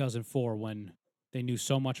course, 2004 when they knew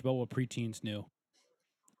so much about what preteens knew.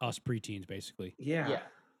 Us preteens, basically. Yeah.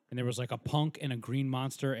 And there was like a punk and a green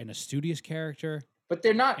monster and a studious character. But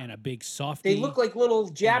they're not. And a big softie. They look like little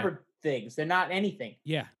jabber things. They're not anything.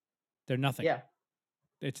 Yeah. They're nothing. Yeah.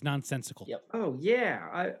 It's nonsensical. Yep. Oh,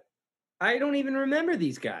 yeah. I don't even remember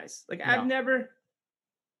these guys. Like, I've never...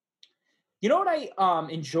 You know what I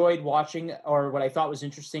enjoyed watching, or what I thought was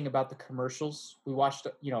interesting about the commercials? We watched,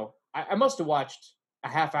 I must have watched a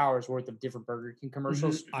half hour's worth of different Burger King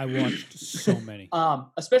commercials. I watched so many.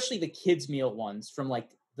 Especially the kids meal ones from like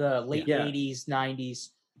the late 80s, 90s.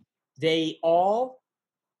 They all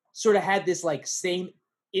sort of had this like same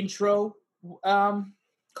intro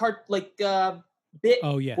bit.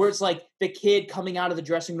 Oh, yeah. Where it's like the kid coming out of the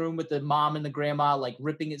dressing room with the mom and the grandma like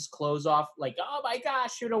ripping his clothes off, like, oh my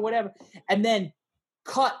gosh, whatever. And then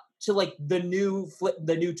cut to like the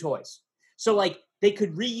new toys. So like they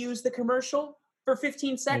could reuse the commercial for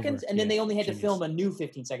 15 seconds and then they only had to film a new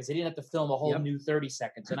 15 seconds. They didn't have to film a whole new 30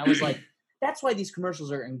 seconds. And I was like, that's why these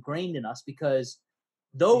commercials are ingrained in us, because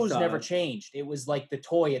those never changed. It was like the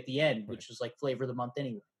toy at the end, which was like flavor of the month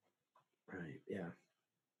anyway. Right. Yeah.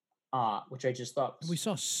 Which I just thought we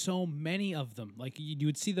saw so many of them. Like you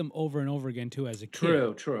would see them over and over again too as a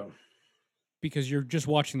kid. True. Because you're just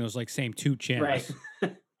watching those like same 2 channels,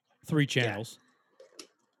 3 channels,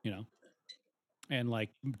 and like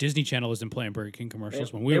Disney Channel isn't playing Burger King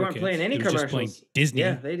commercials when we were kids. They weren't playing any commercials. Just playing Disney.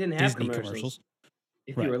 Yeah, they didn't have Disney commercials.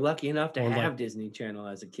 If you were lucky enough to have Disney Channel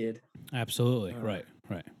as a kid. Absolutely. Right.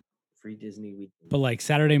 Free Disney week. But like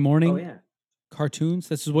Saturday morning. Oh yeah. Cartoons.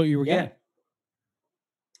 This is what you were getting.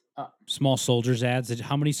 Small Soldiers ads.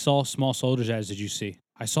 How many Small Soldiers ads did you see?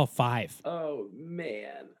 I saw 5. Oh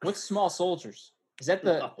man. What's Small Soldiers? Is that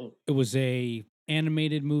the? It was a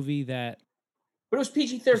animated movie that. But it was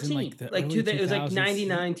PG-13. It was like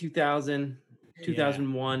 99, 2000,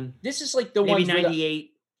 2001. This is like the maybe ones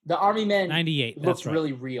 98. The Army Men 98 looked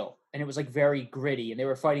really real, and it was like very gritty, and they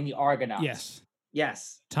were fighting the Argonauts.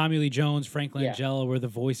 Yes. Tommy Lee Jones, Frank Langella were the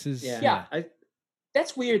voices. Yeah.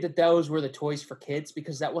 That's weird that those were the toys for kids,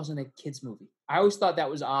 because that wasn't a kids movie. I always thought that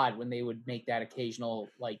was odd when they would make that occasional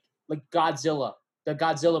like Godzilla. The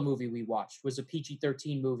Godzilla movie we watched was a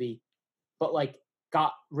PG-13 movie, but like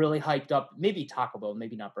got really hyped up. Maybe Taco Bell,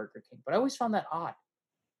 maybe not Burger King, but I always found that odd.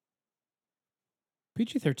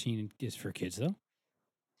 PG-13 is for kids though.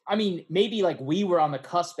 I mean, maybe like we were on the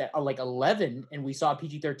cusp at like 11 and we saw a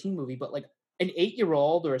PG-13 movie, but like an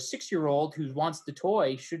 8-year-old or a 6-year-old who wants the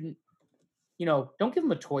toy shouldn't, don't give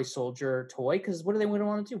them a toy soldier toy because what do they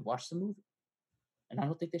want to do? Watch the movie. And I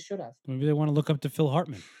don't think they should have. Maybe they want to look up to Phil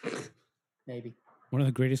Hartman, Maybe. one of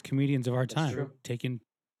the greatest comedians of our That's time, true. taken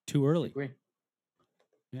too I early. agree.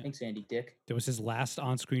 Yeah. Thanks, Andy Dick. That was his last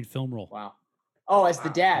on-screen film role. Wow. Oh, as the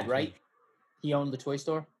dad, Yeah. right? He owned the toy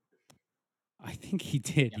store. I think he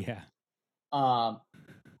did, yeah. Wow.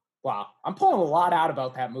 I'm pulling a lot out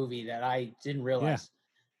about that movie that I didn't realize.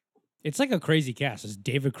 It's like a crazy cast. It's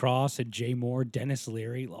David Cross and Jay Moore, Dennis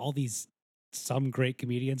Leary, all these, some great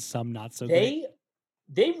comedians, some not so great.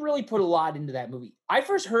 They really put a lot into that movie. I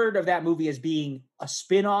first heard of that movie as being a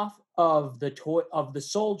spin-off of the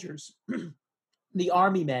soldiers, the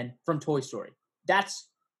army men from Toy Story. That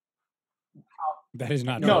is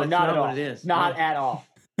not no, true. not at all. What it is. Not No. at all.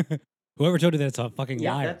 Whoever told you that's a fucking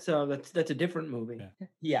liar. That's a different movie.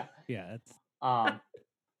 Yeah. Yeah, that's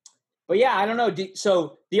But yeah, I don't know.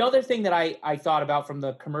 So the other thing that I thought about from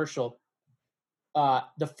the commercial,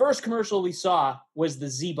 the first commercial we saw was the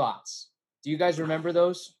Z-Bots. Do you guys remember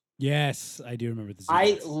those? yes, I do remember this.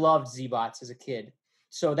 I loved Z-Bots as a kid.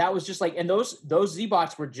 So that was just like, and those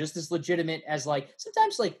Z-Bots were just as legitimate as like,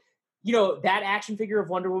 sometimes like, that action figure of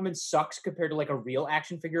Wonder Woman sucks compared to like a real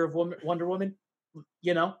action figure of Wonder Woman,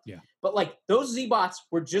 Yeah. But like those Z-Bots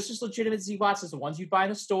were just as legitimate Z-Bots as the ones you'd buy in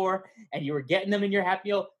the store, and you were getting them in your Happy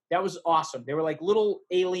Meal. That was awesome. They were like little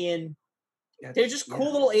alien, they're just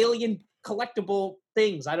cool little alien collectible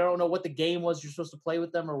things. I don't know what the game was you're supposed to play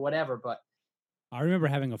with them or whatever, but I remember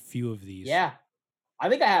having a few of these. yeah, I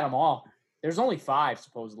think I had them all. There's only 5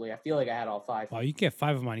 supposedly. I feel like I had all 5. Wow, you can get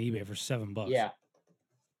 5 of them on eBay for $7. Yeah.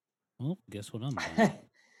 Well, guess what I'm buying?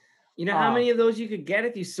 You know how many of those you could get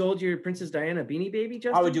if you sold your Princess Diana Beanie Baby,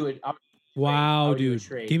 Justin? I would do it. Wow, dude.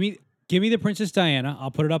 Give me the Princess Diana.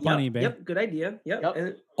 I'll put it up on eBay. Yep, good idea. Yep.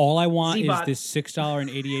 And all I want Z-Bot. is this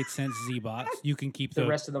 $6.88 Z-Bots. You can keep the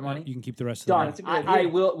rest of the money. You can keep the rest of Done. the money. I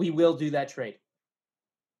will. We will do that trade.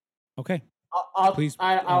 Okay. Please.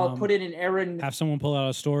 I'll put in an Aaron. Have someone pull out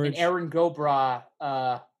a storage. An Aaron Gobra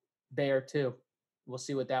bear too. We'll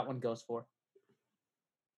see what that one goes for.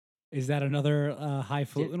 Is that another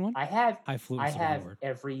highfalutin one? I have Highfalutin.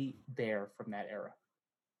 every bear from that era.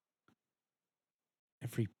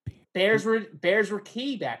 Every bears were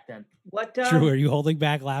key back then. What? Drew, are you holding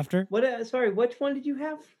back laughter? What? Sorry, which one did you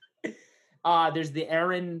have? There's the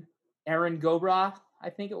Aaron Gobra, I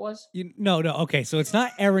think it was. No. Okay, so it's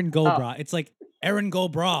not Aaron Gobra. It's like Aaron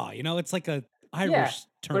Gobra. It's like a Irish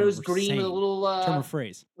term. But it was green with a little term or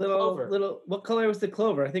phrase. Little. What color was the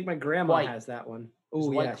clover? I think my grandma White. has that one. Oh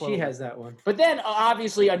white yeah, clover. she has that one. But then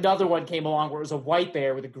obviously another one came along where it was a white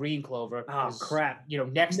bear with a green clover. Oh crap!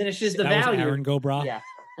 Next diminishes the that value. Was Aaron Gobra.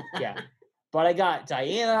 Yeah. But I got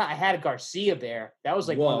Diana. I had a Garcia bear. That was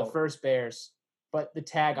like one of the first bears. But the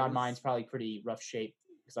tag on mine's probably pretty rough shape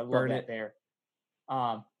because I love that bear.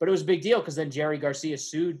 But it was a big deal because then Jerry Garcia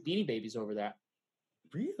sued Beanie Babies over that.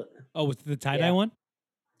 Really? Oh, with the tie-dye one?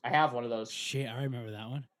 I have one of those. Shit, I remember that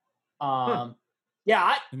one.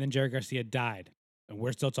 Yeah. And then Jerry Garcia died. And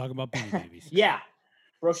we're still talking about Beanie Babies. Yeah.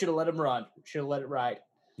 Bro should have let him run. Should have let it ride.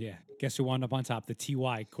 Yeah. Guess who wound up on top? The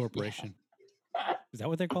TY Corporation. Yeah. Is that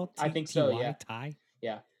what they're called? I think so, yeah. Tie?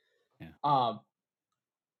 Yeah.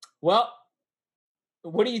 Well,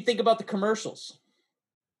 what do you think about the commercials?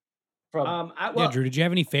 Drew, did you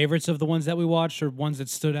have any favorites of the ones that we watched or ones that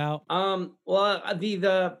stood out? Well,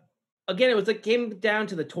 the again, it was like came down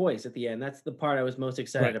to the toys at the end. That's the part I was most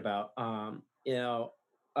excited about. I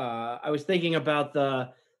was thinking about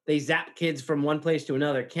they zap kids from one place to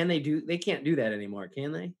another. They can't do that anymore,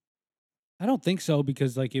 can they? I don't think so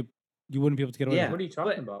because you wouldn't be able to get away with it. What are you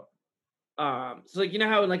talking about? So like,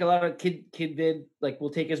 how like a lot of kid vid, like we'll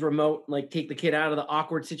take his remote, like take the kid out of the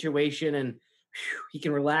awkward situation and he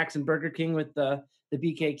can relax in Burger King with the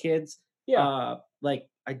BK kids. Yeah. Like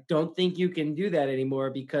I don't think you can do that anymore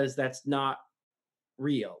because that's not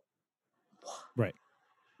real. Right.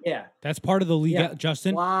 Yeah. That's part of the legal,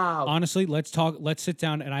 Justin. Wow. Honestly, let's sit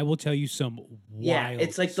down and I will tell you some wild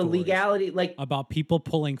it's like the stories legality, like about people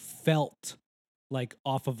pulling felt like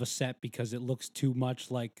off of a set because it looks too much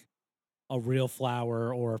like a real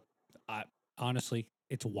flower or honestly,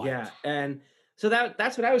 it's wild. Yeah. And so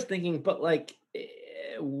that's what I was thinking, but like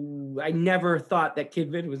I never thought that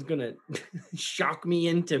Kid Vid was gonna shock me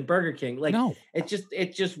into Burger King. Like, no,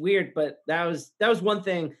 it's just weird. But that was one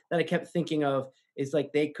thing that I kept thinking of is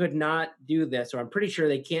like they could not do this, or I'm pretty sure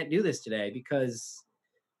they can't do this today because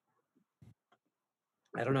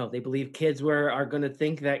I don't know. They believe kids are going to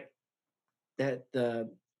think that the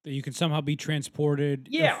That you can somehow be transported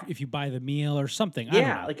Yeah. if you buy the meal or something. I don't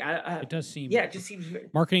Yeah, know. like It does seem it just seems very,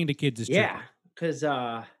 marketing to kids is yeah, tricky. because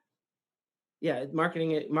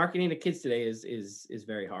marketing to kids today is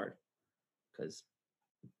very hard because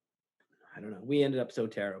I don't know, we ended up so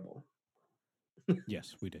terrible.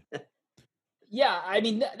 Yes, we did. Yeah, I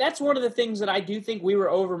mean that's one of the things that I do think we were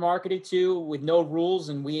over marketed to with no rules,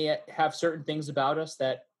 and we have certain things about us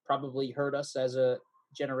that probably hurt us as a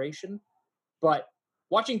generation. But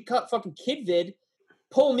watching fucking Kid Vid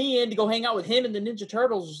pull me in to go hang out with him and the Ninja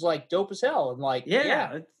Turtles was like dope as hell, and like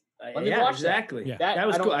Yeah, let me watch exactly. Yeah. that. That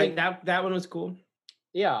was I don't cool. think That one was cool.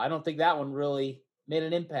 yeah, I don't think that one really made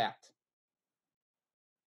an impact.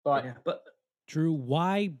 But Yeah, but Drew,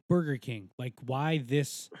 why Burger King? Like, why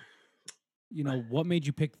this? What made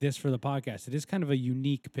you pick this for the podcast? It is kind of a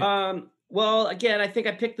unique pick. well, again, I think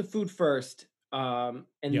I picked the food first. And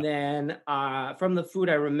Yep. then from the food,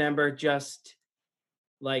 I remember just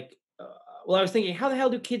like, well, I was thinking, how the hell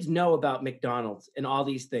do kids know about McDonald's and all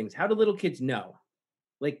these things? How do little kids know?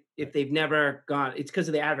 Like, if Right. they've never gone, it's because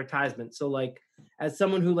of the advertisement. So, like, as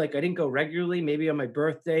someone who, like, I didn't go regularly, maybe on my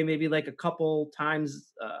birthday, maybe like a couple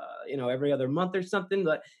times, every other month or something,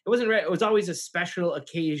 but it wasn't, it was always a special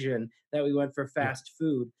occasion that we went for fast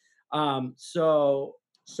food. So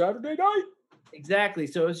Saturday night. exactly.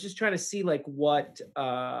 So I was just trying to see like what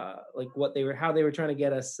they were, how they were trying to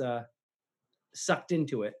get us sucked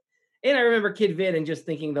into it. And I remember Kid Vid and just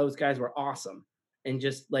thinking those guys were awesome, and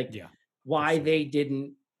just like Yeah, why sure. they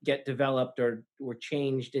didn't get developed or were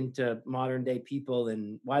changed into modern day people,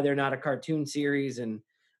 and why they're not a cartoon series. And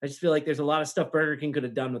I just feel like there's a lot of stuff Burger King could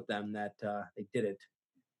have done with them that they didn't.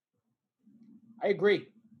 I agree.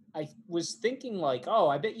 I was thinking like, oh,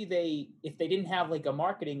 I bet you if they didn't have like a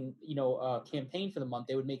marketing, campaign for the month,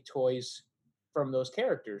 they would make toys from those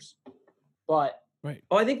characters. But Right.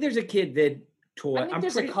 Oh, I think there's a Kid Vid toy. I think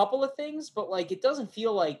there's a couple of things, but like it doesn't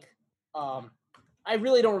feel like I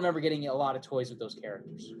really don't remember getting a lot of toys with those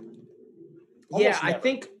characters. Yeah, Almost I never.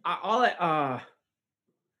 think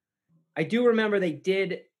I do remember they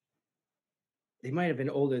did. They might have been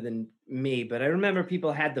older than me, but I remember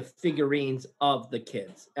people had the figurines of the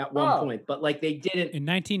kids at one point, but like they didn't. In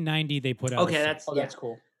 1990, they put out. Okay, a set. that's that's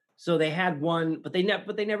cool. So they had one, but they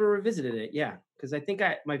never revisited it. Yeah, because I think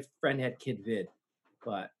my friend had Kid Vid,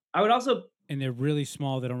 but I would also. And they're really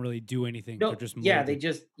small. They don't really do anything. No, They're just molded. yeah, they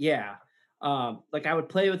just like I would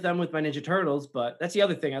play with them with my Ninja Turtles, but that's the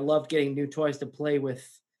other thing. I love getting new toys to play with.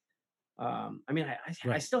 I mean, I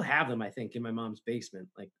Right. still have them, I think, in my mom's basement,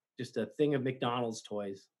 like just a thing of McDonald's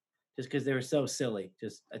toys, just because they were so silly.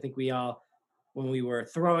 Just I think we all, when we were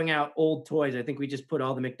throwing out old toys, I think we just put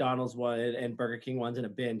all the McDonald's one and Burger King ones in a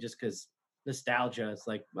bin, just because nostalgia. It's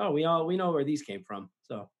like, oh, we know where these came from.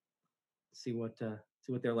 So see what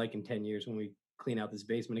they're like in 10 years when we clean out this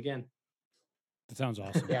basement again. That sounds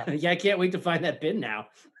awesome. Yeah. Yeah, I can't wait to find that bin now.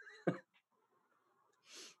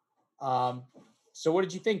 So what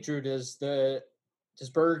did you think, Drew? Does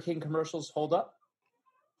Burger King commercials hold up?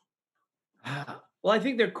 Well, I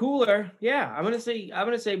think they're cooler. Yeah, I'm gonna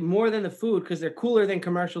say more than the food, because they're cooler than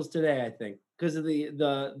commercials today. I think because of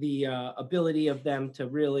the ability of them to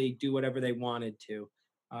really do whatever they wanted to,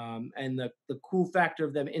 and the cool factor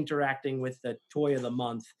of them interacting with the toy of the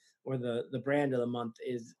month or the brand of the month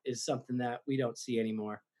is something that we don't see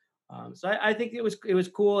anymore. So I think it was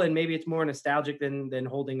cool, and maybe it's more nostalgic than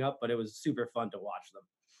holding up, but it was super fun to watch them.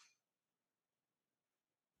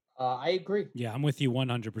 I agree. Yeah, I'm with you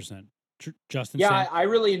 100%. Justin. Yeah, Sam? I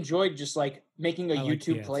really enjoyed just like making a I like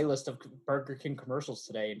the YouTube ads. playlist of Burger King commercials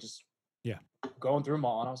today and just going through them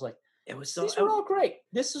all. And I was like, It was so these were all great.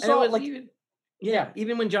 This is and it all was like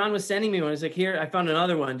even when John was sending me one, it's like, here, I found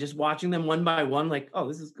another one, just watching them one by one, like, oh,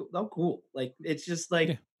 this is cool. Like, it's just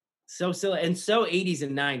like so silly, and so 80s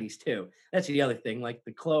and 90s too. That's the other thing, like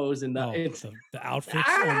the clothes and the outfits.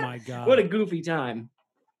 Oh my god. What a goofy time.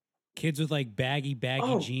 Kids with like baggy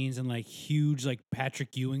jeans and like huge like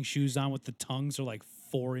Patrick Ewing shoes on with the tongues are like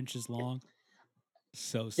 4 inches long.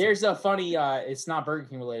 So there's a funny it's not Burger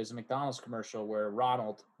King related, it's a McDonald's commercial where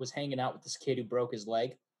Ronald was hanging out with this kid who broke his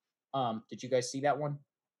leg. Did you guys see that one?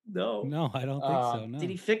 No, I don't think so. No. Did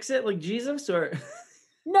he fix it like Jesus, or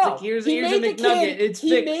no? Like, here's he a made the McNugget. kid. It's he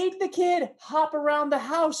fixed. made the kid hop around the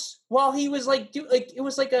house while he was like it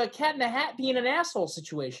was like a cat in a hat being an asshole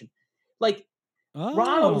situation. Like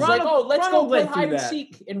Ronald was like, "Oh, let's go play hide and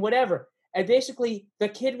seek and whatever." And basically, the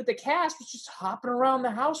kid with the cast was just hopping around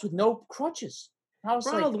the house with no crutches. I was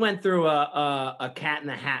Ronald went through a cat in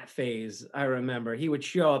the hat phase. I remember he would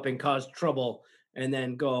show up and cause trouble and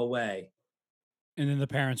then go away. And then the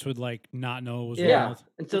parents would like not know what was wrong with.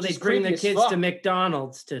 And so they'd bring the kids to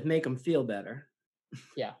McDonald's to make them feel better.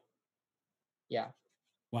 Yeah.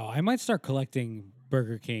 Wow, I might start collecting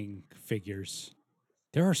Burger King figures.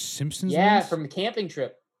 There are Simpsons Yeah, ones? from the camping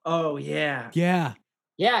trip. Oh yeah. Yeah.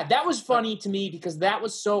 Yeah, that was funny to me because that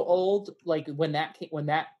was so old. Like when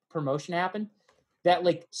that promotion happened, that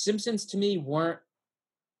like Simpsons to me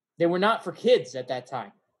they were not for kids at that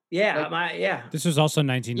time. Yeah, Like, This was also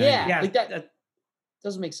 1990. Yeah, Yeah, like that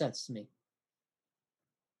doesn't make sense to me.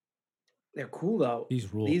 they're cool though.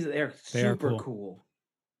 These rule. They're They are super cool. cool.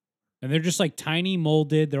 And they're just like tiny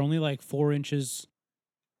molded. They're only like 4 inches.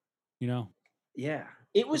 You know, Yeah.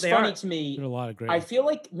 It was they funny are. to me. did a lot of great. I ones. feel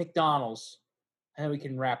like McDonald's, and we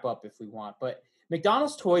can wrap up if we want, but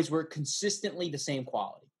McDonald's toys were consistently the same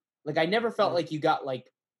quality. Like I never felt like you got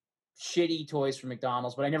like shitty toys from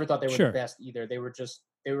McDonald's, but I never thought they were Sure. the best either. They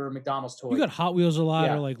were McDonald's toys. You got Hot Wheels a lot,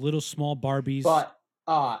 Yeah. or like little small Barbies. But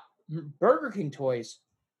Burger King toys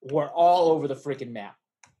were all over the freaking map.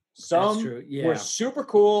 Some true, yeah. were super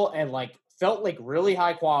cool and like felt like really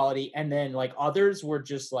high quality, and then like others were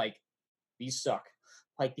just like, these suck.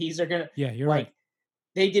 Like these are gonna Yeah, you're like right.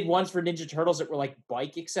 they did ones for Ninja Turtles that were like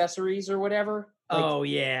bike accessories or whatever. Like, Oh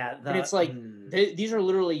yeah. and it's like these are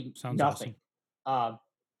literally Sounds nothing.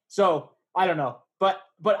 So I don't know, but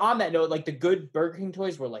on that note, like the good Burger King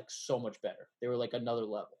toys were like so much better. They were like another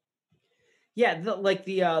level. Yeah,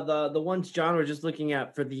 the ones John were just looking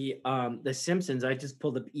at for the Simpsons. I just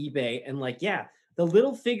pulled up eBay and like the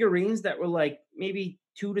little figurines that were like maybe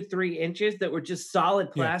 2 to 3 inches that were just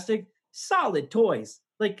solid plastic, solid toys.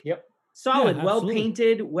 Like solid, Yeah, well absolutely.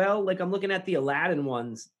 painted, like I'm looking at the Aladdin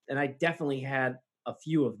ones, and I definitely had a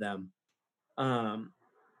few of them. But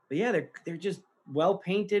yeah, they're just well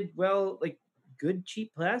painted, like good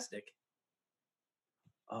cheap plastic.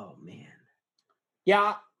 Oh man.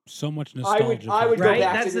 Yeah, So much nostalgia. I would go Right?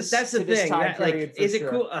 back That's to this, that's the to this thing. time That, like, period for is it sure.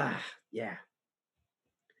 cool? Yeah.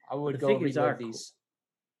 I would The go figures are relive cool.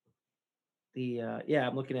 these.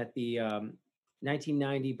 I'm looking at the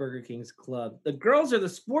 1990 Burger King's Club. The girls are the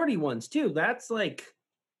sporty ones too. That's like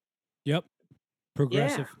Yep.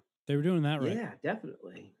 Progressive. They were doing that right. yeah,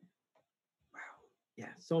 definitely. Wow. Yeah,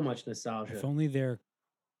 so much nostalgia. If only their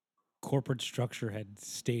corporate structure had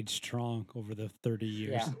stayed strong over the 30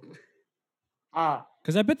 years. Yeah.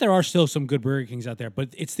 Because I bet there are still some good Burger Kings out there, but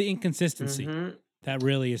it's the inconsistency that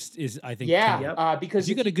really is I think. Yeah, If because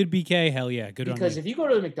you got a good BK, hell yeah, good on you. because if you go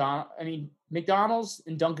to the McDonald's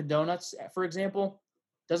and Dunkin' Donuts, for example,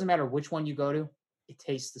 doesn't matter which one you go to, it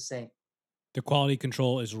tastes the same. The quality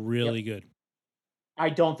control is really good. I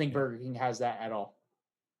don't think Burger King has that at all.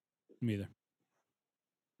 Me either.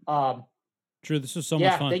 Um, Drew, this was so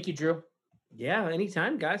much fun. Thank you, Drew. Yeah,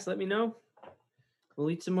 anytime, guys. Let me know. We'll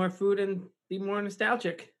eat some more food and be more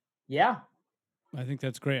nostalgic. Yeah. I think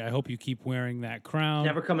that's great. I hope you keep wearing that crown.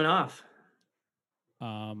 Never coming off.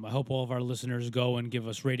 I hope all of our listeners go and give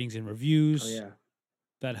us ratings and reviews. Oh yeah.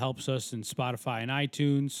 That helps us in Spotify and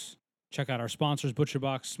iTunes. Check out our sponsors, Butcher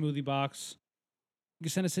Box, Smoothie Box. You can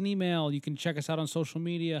send us an email. You can check us out on social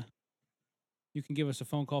media. You can give us a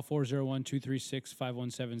phone call,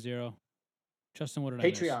 401-236-5170. Justin, what did I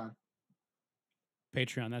miss?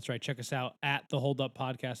 Patreon, that's right. Check us out at the Hold Up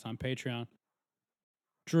Podcast on Patreon.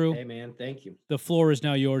 Drew. Hey, man, thank you. The floor is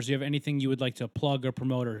now yours. Do you have anything you would like to plug or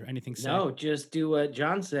promote or anything say? No, just do what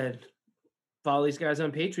John said. Follow these guys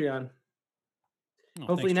on Patreon.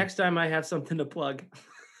 Hopefully next time I have something to plug.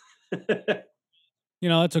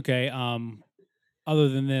 That's okay. Other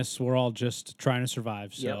than this, we're all just trying to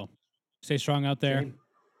survive. So stay strong out there. Same.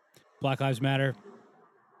 Black Lives Matter.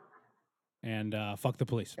 And fuck the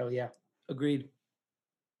police. Oh, yeah. Agreed.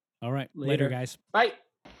 All right. Later guys. Bye.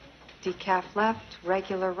 Decaf left,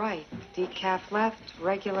 regular right. Decaf left,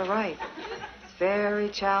 regular right. It's very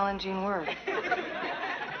challenging work.